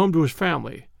 I sent home to his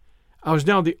family. I was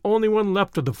now the only one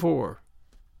left of the 4.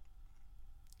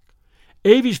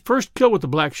 Avey's first kill with the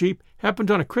black sheep happened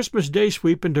on a Christmas Day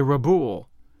sweep into Rabaul.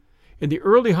 In the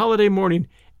early holiday morning,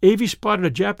 Avey spotted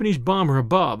a Japanese bomber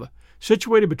above,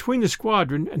 situated between the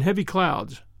squadron and heavy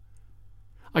clouds.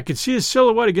 I could see his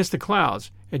silhouette against the clouds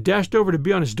and dashed over to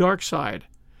be on his dark side.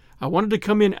 I wanted to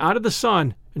come in out of the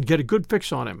sun and get a good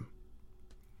fix on him.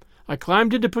 I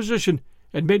climbed into position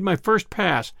and made my first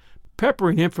pass,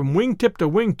 peppering him from wingtip to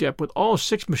wingtip with all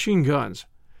 6 machine guns.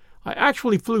 I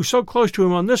actually flew so close to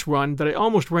him on this run that I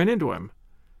almost ran into him.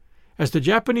 As the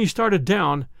Japanese started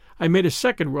down, I made a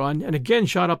second run and again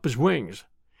shot up his wings.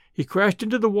 He crashed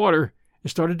into the water and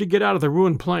started to get out of the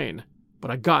ruined plane, but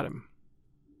I got him.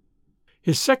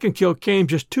 His second kill came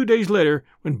just 2 days later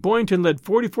when Boyington led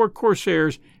 44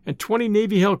 Corsairs and 20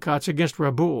 Navy Hellcats against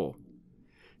Rabaul.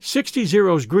 60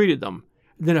 Zeros greeted them,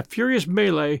 and in a furious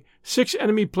melee, 6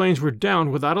 enemy planes were down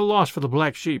without a loss for the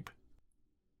black sheep.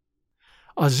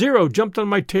 A Zero jumped on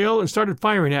my tail and started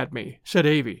firing at me, said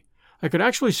Avey. I could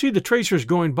actually see the tracers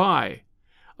going by.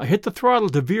 I hit the throttle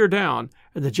to veer down,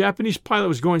 and the Japanese pilot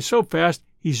was going so fast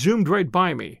he zoomed right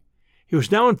by me. He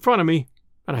was now in front of me,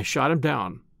 and I shot him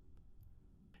down.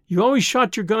 You always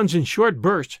shot your guns in short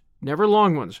bursts, never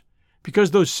long ones,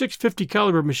 because those 650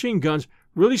 caliber machine guns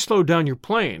really slowed down your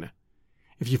plane.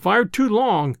 If you fired too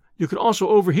long, you could also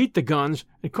overheat the guns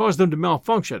and cause them to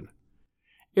malfunction.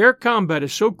 Air combat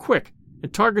is so quick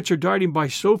and targets are darting by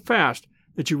so fast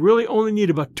that you really only need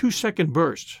about 2-second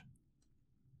bursts.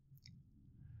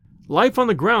 Life on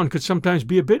the ground could sometimes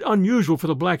be a bit unusual for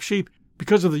the black sheep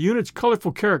because of the unit's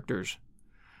colorful characters.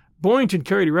 Boyington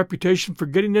carried a reputation for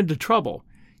getting into trouble,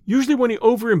 usually when he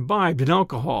over-imbibed in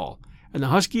alcohol, and the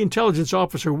husky intelligence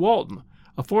officer Walton,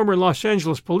 a former Los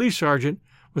Angeles police sergeant,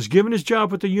 was given his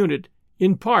job with the unit,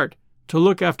 in part, to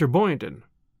look after Boyington.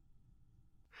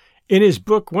 In his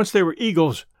book, Once They Were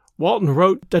Eagles, Walton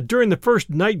wrote that during the first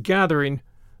night gathering,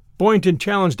 Boyington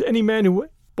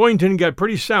got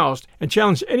pretty soused and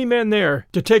challenged any man there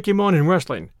to take him on in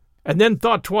wrestling, and then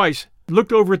thought twice,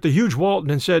 looked over at the huge Walton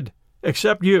and said,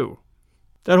 "Except you."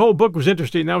 That whole book was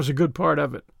interesting, and that was a good part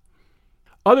of it.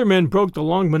 Other men broke the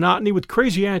long monotony with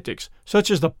crazy antics,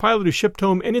 such as the pilot who shipped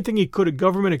home anything he could at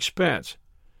government expense.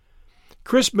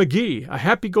 Chris McGee, a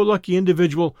happy-go-lucky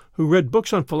individual who read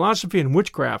books on philosophy and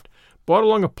witchcraft, brought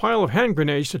along a pile of hand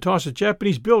grenades to toss at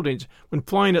Japanese buildings when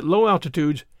flying at low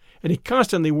altitudes, and he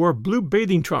constantly wore blue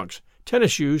bathing trunks,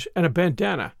 tennis shoes, and a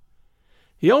bandana.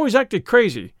 He always acted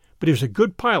crazy, but he was a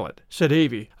good pilot, said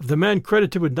Avey, of the man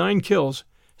credited with 9 kills,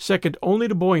 second only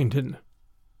to Boyington.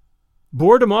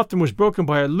 Boredom often was broken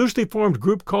by a loosely formed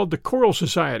group called the Choral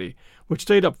Society, which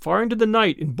stayed up far into the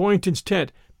night in Boyington's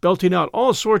tent, belting out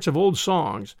all sorts of old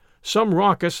songs, some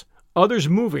raucous, others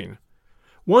moving.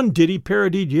 One ditty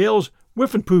parodied Yale's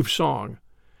Whiffenpoof song,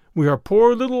 "We are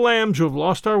poor little lambs who have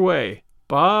lost our way.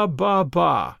 Ba, ba,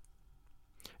 ba."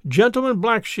 "Gentlemen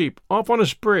black sheep, off on a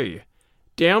spree.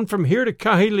 Down from here to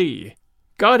Kahili.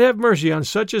 God have mercy on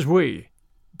such as we.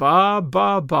 Ba,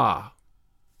 ba, ba."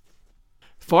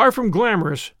 Far from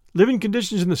glamorous, living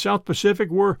conditions in the South Pacific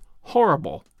were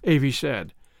horrible, Avey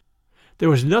said. There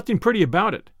was nothing pretty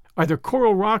about it, either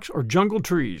coral rocks or jungle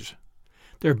trees.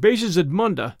 Their bases at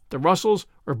Munda, the Russells,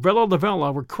 or Vella La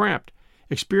Vella were cramped,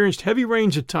 experienced heavy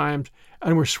rains at times,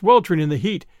 and were sweltering in the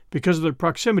heat because of their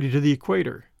proximity to the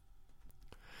equator.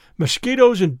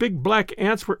 Mosquitoes and big black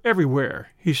ants were everywhere,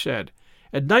 he said.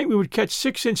 At night we would catch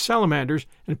 6-inch salamanders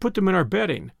and put them in our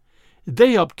bedding.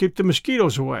 They helped keep the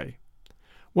mosquitoes away.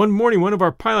 One morning one of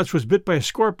our pilots was bit by a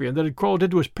scorpion that had crawled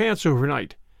into his pants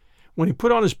overnight. When he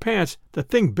put on his pants, the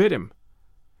thing bit him.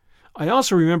 I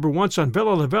also remember once on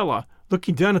Vella La Vella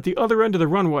looking down at the other end of the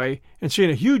runway and seeing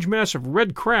a huge mass of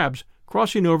red crabs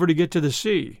crossing over to get to the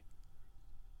sea.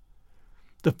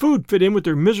 The food fit in with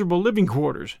their miserable living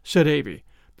quarters, said Avey,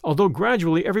 although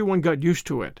gradually everyone got used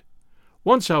to it.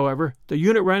 Once, however, the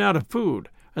unit ran out of food,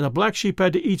 and the black sheep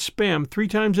had to eat Spam 3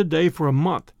 times a day for a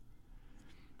month.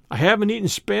 I haven't eaten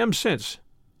Spam since,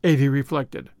 Avey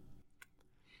reflected.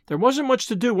 "There wasn't much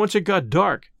to do once it got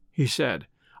dark," he said.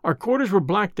 "Our quarters were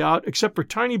blacked out except for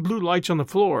tiny blue lights on the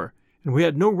floor, and we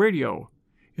had no radio.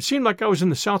 It seemed like I was in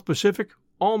the South Pacific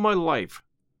all my life."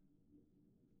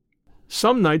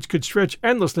 Some nights could stretch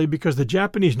endlessly because the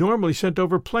Japanese normally sent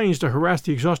over planes to harass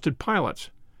the exhausted pilots.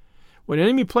 When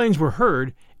enemy planes were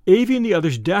heard, Avey and the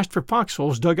others dashed for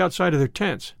foxholes dug outside of their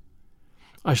tents.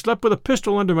 I slept with a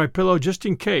pistol under my pillow just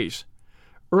in case.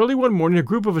 Early one morning, a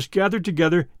group of us gathered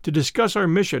together to discuss our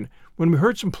mission when we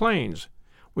heard some planes.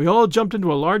 We all jumped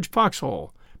into a large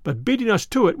foxhole, but beating us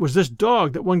to it was this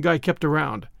dog that one guy kept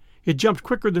around. It jumped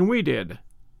quicker than we did.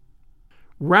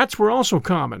 Rats were also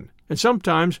common, and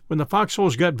sometimes, when the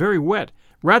foxholes got very wet,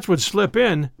 rats would slip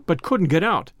in but couldn't get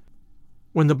out.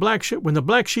 When the black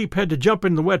sheep had to jump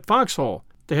in the wet foxhole,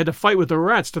 they had to fight with the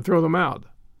rats to throw them out.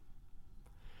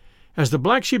 As the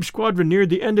Black Sheep Squadron neared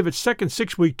the end of its second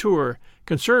 6-week tour,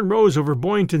 concern rose over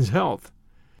Boyington's health.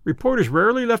 Reporters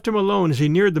rarely left him alone as he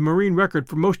neared the Marine record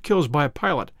for most kills by a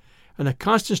pilot, and the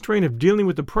constant strain of dealing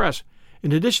with the press,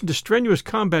 in addition to strenuous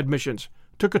combat missions,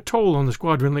 took a toll on the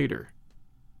squadron leader.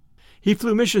 He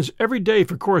flew missions every day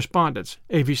for correspondence,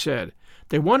 Avey said.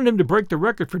 They wanted him to break the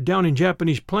record for downing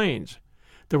Japanese planes.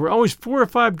 There were always 4 or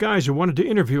 5 guys who wanted to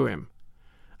interview him.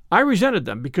 I resented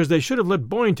them because they should have let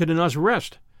Boyington and us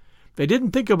rest. They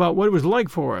didn't think about what it was like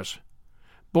for us.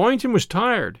 Boyington was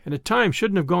tired and at times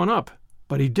shouldn't have gone up,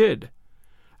 but he did.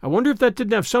 I wonder if that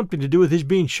didn't have something to do with his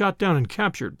being shot down and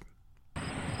captured.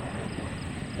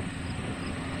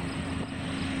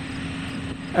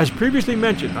 As previously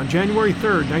mentioned, on January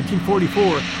 3,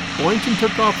 1944, Boyington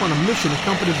took off on a mission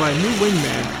accompanied by a new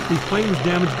wingman whose plane was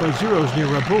damaged by Zeros near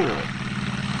Rabaul.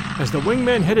 As the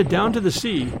wingman headed down to the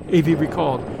sea, Avey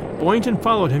recalled, Boyington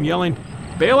followed him yelling,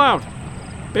 "Bail out!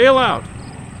 Bail out!"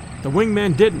 The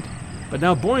wingman didn't, but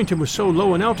now Boyington was so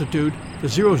low in altitude, the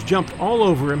Zeros jumped all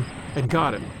over him and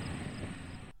got him.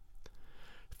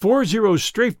 4 Zeros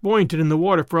strafed Boyington in the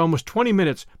water for almost 20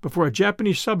 minutes before a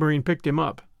Japanese submarine picked him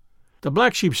up. The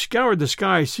Black Sheep scoured the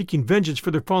skies seeking vengeance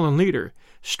for their fallen leader,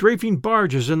 strafing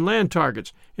barges and land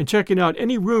targets and checking out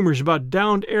any rumors about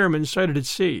downed airmen sighted at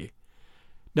sea.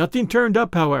 Nothing turned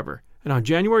up, however, and on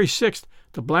January 6th,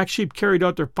 the Black Sheep carried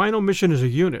out their final mission as a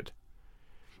unit.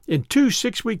 In 2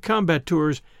 6-week combat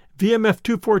tours, VMF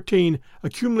 214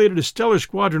 accumulated a stellar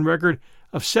squadron record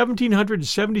of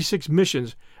 1,776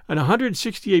 missions and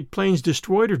 168 planes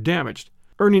destroyed or damaged,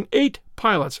 earning 8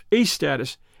 pilots ace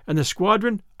status and the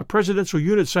squadron a Presidential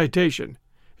Unit citation.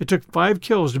 It took 5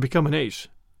 kills to become an ace.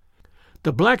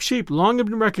 The Black Sheep long had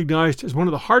been recognized as one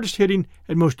of the hardest-hitting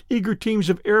and most eager teams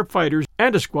of air fighters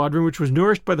and a squadron which was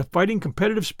nourished by the fighting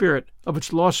competitive spirit of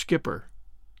its lost skipper.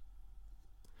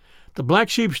 The Black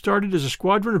Sheep started as a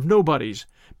squadron of nobodies,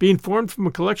 being formed from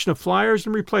a collection of flyers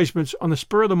and replacements on the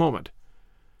spur of the moment.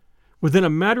 Within a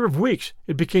matter of weeks,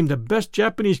 it became the best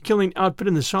Japanese killing outfit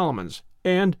in the Solomons,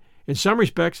 and, in some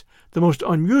respects, the most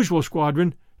unusual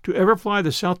squadron to ever fly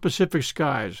the South Pacific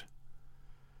skies.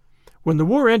 When the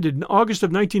war ended in August of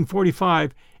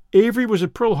 1945, Avery was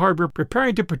at Pearl Harbor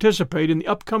preparing to participate in the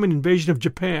upcoming invasion of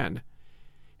Japan.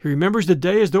 He remembers the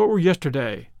day as though it were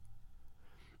yesterday.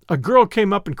 A girl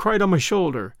came up and cried on my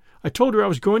shoulder. I told her I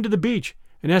was going to the beach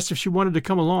and asked if she wanted to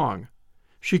come along.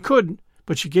 She couldn't,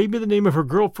 but she gave me the name of her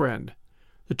girlfriend.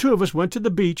 The 2 of us went to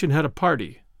the beach and had a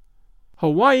party.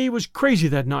 Hawaii was crazy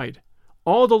that night.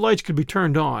 All the lights could be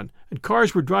turned on, and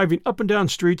cars were driving up and down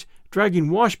streets, dragging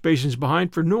wash basins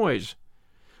behind for noise.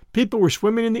 People were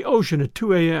swimming in the ocean at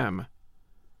 2 a.m.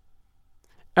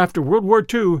 After World War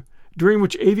II, during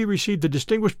which Avey received the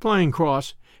Distinguished Flying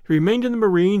Cross, he remained in the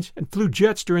Marines and flew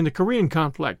jets during the Korean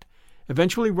conflict,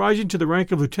 eventually rising to the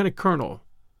rank of lieutenant colonel.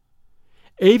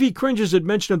 Avey cringes at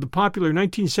mention of the popular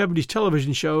 1970s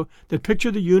television show that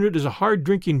pictured the unit as a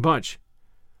hard-drinking bunch.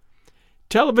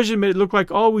 Television made it look like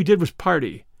all we did was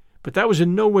party, but that was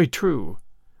in no way true.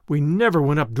 We never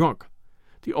went up drunk.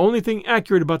 The only thing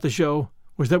accurate about the show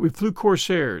was that we flew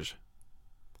Corsairs.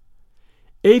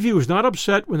 Avey was not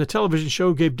upset when the television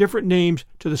show gave different names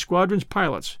to the squadron's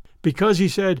pilots, because, he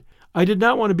said, I did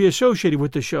not want to be associated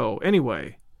with the show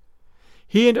anyway.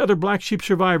 He and other Black Sheep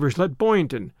survivors let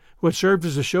Boyington, who had served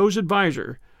as the show's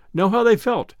advisor, know how they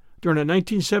felt during a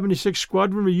 1976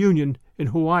 squadron reunion in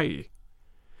Hawaii.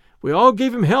 We all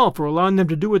gave him hell for allowing them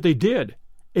to do what they did,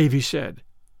 Avey said.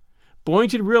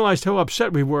 Boyington realized how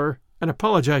upset we were and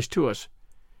apologized to us,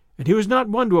 and he was not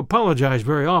one to apologize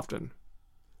very often.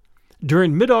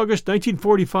 During mid-August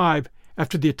 1945,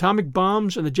 after the atomic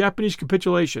bombs and the Japanese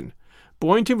capitulation,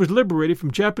 Boyington was liberated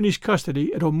from Japanese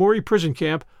custody at Omori prison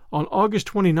camp on August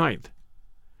 29th.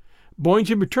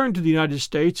 Boyington returned to the United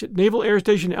States at Naval Air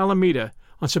Station Alameda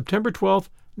on September 12,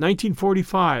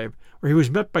 1945, where he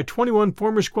was met by 21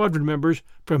 former squadron members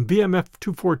from BMF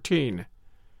 214.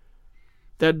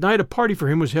 That night, a party for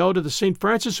him was held at the St.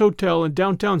 Francis Hotel in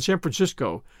downtown San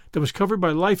Francisco that was covered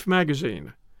by Life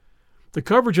magazine. The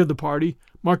coverage of the party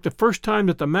marked the first time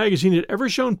that the magazine had ever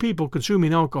shown people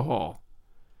consuming alcohol.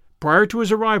 Prior to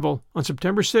his arrival, on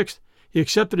September 6th, he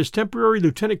accepted his temporary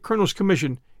lieutenant colonel's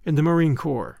commission in the Marine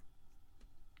Corps.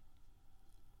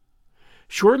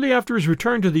 Shortly after his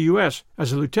return to the U.S.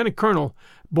 as a lieutenant colonel,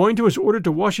 Boyington was ordered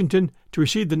to Washington to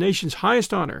receive the nation's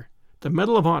highest honor, the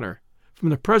Medal of Honor, from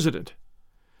the President.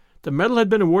 The medal had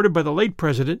been awarded by the late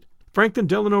President, Franklin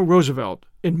Delano Roosevelt,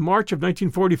 in March of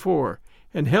 1944,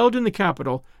 and held in the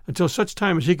Capitol until such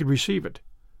time as he could receive it.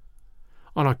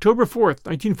 On October 4,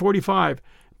 1945,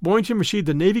 Boyington received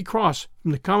the Navy Cross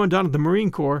from the Commandant of the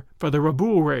Marine Corps for the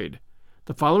Rabaul raid.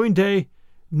 The following day,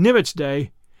 Nimitz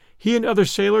Day, he and other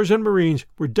sailors and Marines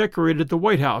were decorated at the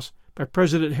White House by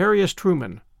President Harry S.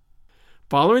 Truman.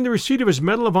 Following the receipt of his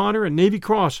Medal of Honor and Navy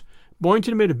Cross,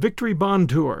 Boyington made a victory bond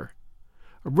tour.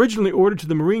 Originally ordered to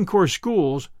the Marine Corps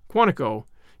schools, Quantico,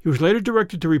 he was later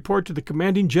directed to report to the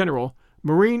Commanding General,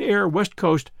 Marine Air West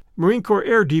Coast, Marine Corps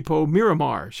Air Depot,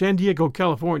 Miramar, San Diego,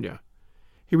 California.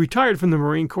 He retired from the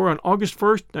Marine Corps on August 1,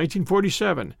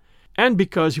 1947, and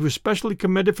because he was specially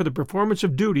commended for the performance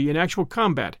of duty in actual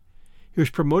combat, he was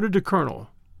promoted to colonel.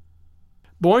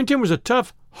 Boyington was a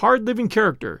tough, hard-living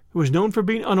character who was known for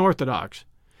being unorthodox.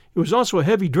 He was also a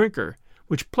heavy drinker,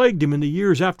 which plagued him in the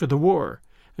years after the war,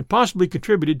 and possibly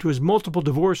contributed to his multiple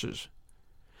divorces.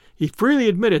 He freely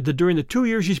admitted that during the 2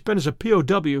 years he spent as a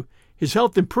POW, his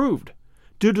health improved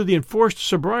due to the enforced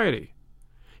sobriety.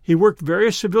 He worked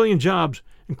various civilian jobs,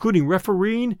 including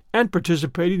refereeing and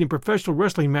participating in professional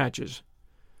wrestling matches.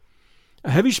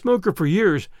 A heavy smoker for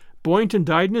years, Boyington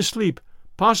died in his sleep,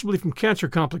 possibly from cancer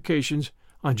complications,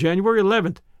 on January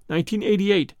 11,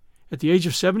 1988, at the age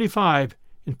of 75,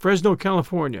 in Fresno,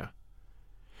 California.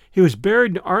 He was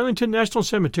buried in Arlington National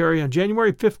Cemetery on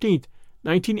January 15,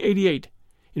 1988,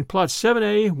 in Plot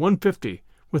 7A 150,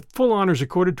 with full honors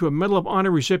accorded to a Medal of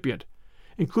Honor recipient,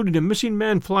 including a missing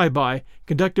man flyby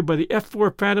conducted by the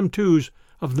F-4 Phantom IIs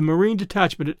of the Marine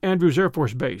Detachment at Andrews Air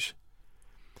Force Base.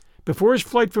 Before his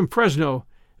flight from Fresno,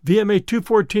 VMA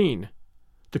 214,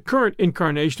 the current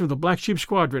incarnation of the Black Sheep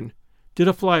Squadron, did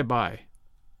a flyby.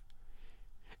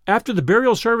 After the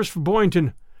burial service for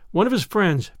Boyington, one of his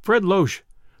friends, Fred Loesch,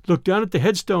 looked down at the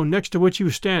headstone next to which he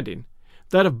was standing,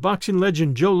 that of boxing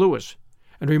legend Joe Louis,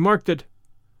 and remarked that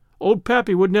old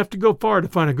Pappy wouldn't have to go far to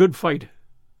find a good fight.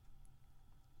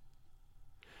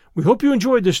 We hope you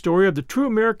enjoyed this story of the true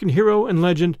American hero and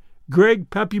legend, Greg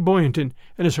Pappy Boyington,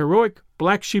 and his heroic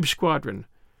Black Sheep Squadron.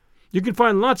 You can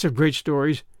find lots of great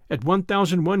stories at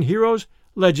 1001 Heroes,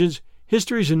 Legends,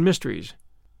 Histories, and Mysteries.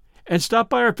 And stop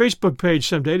by our Facebook page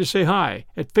someday to say hi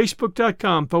at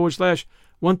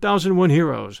facebook.com/1001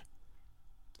 Heroes.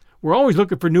 We're always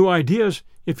looking for new ideas.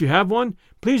 If you have one,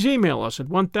 please email us at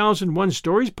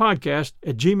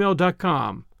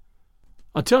 1001storiespodcast@gmail.com.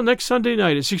 Until next Sunday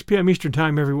night at 6 p.m. Eastern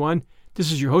Time, everyone,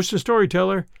 this is your host and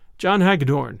storyteller, John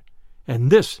Hagedorn,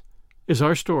 and this is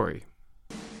our story.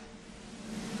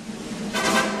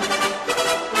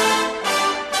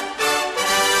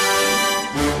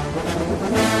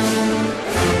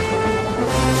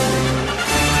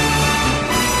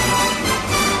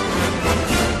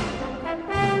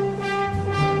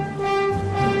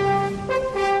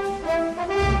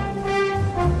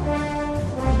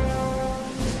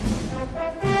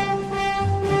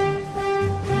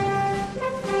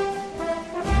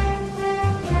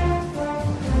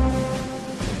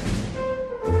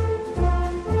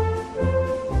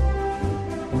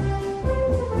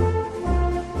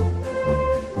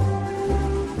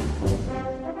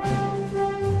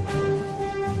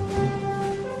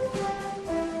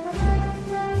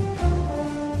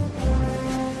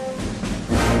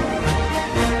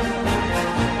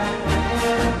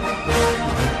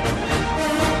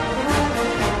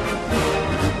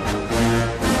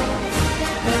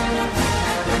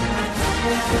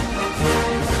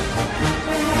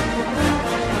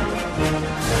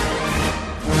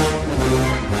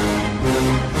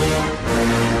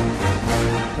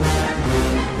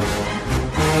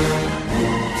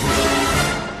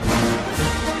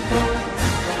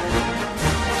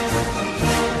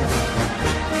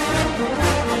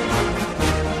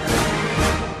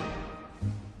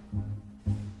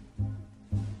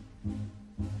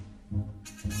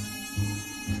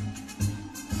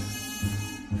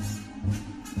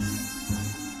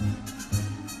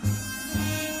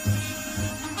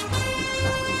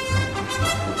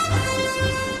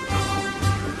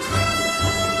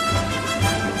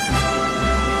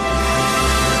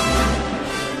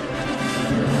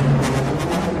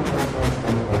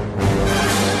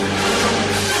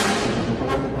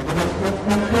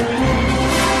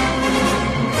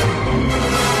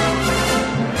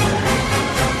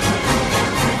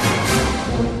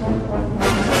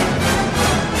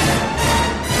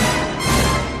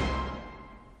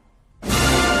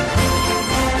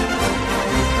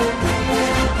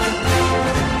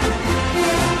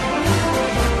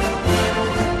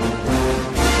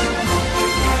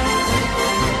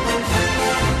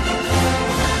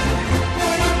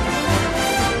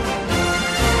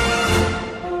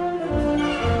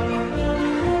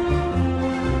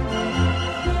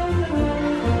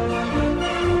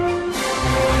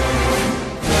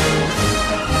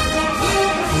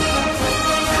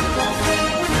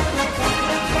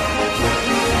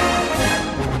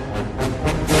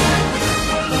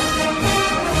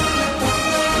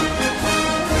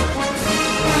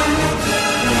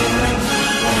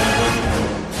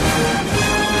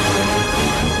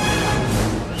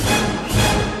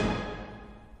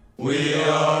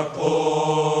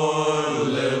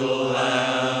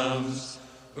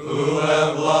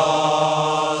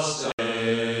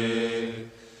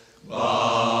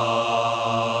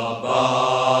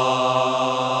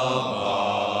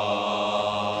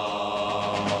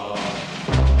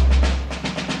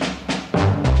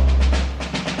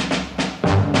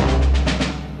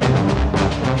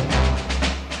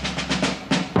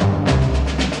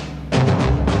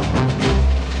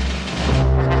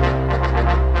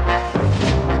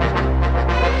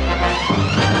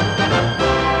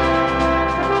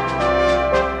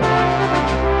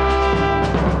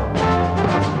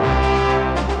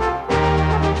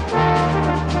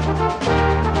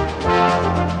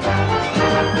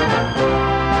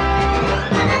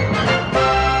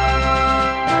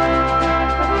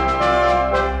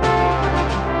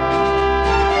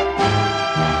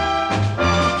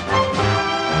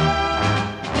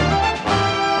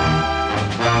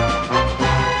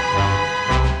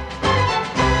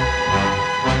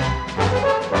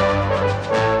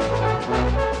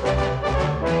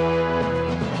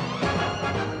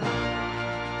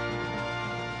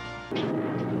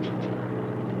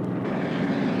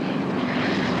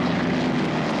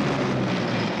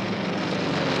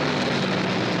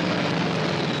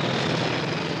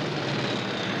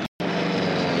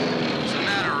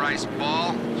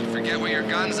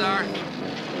 guns are?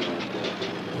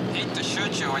 Hate to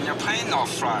shoot you when your plane no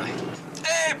fly.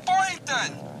 Hey,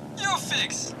 Boyington! You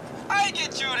fix. I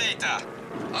get you later.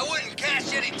 I wouldn't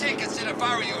cash any tickets in if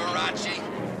I were you, Arachi.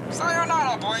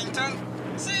 Sayonara,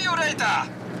 Boyington. See you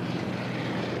later.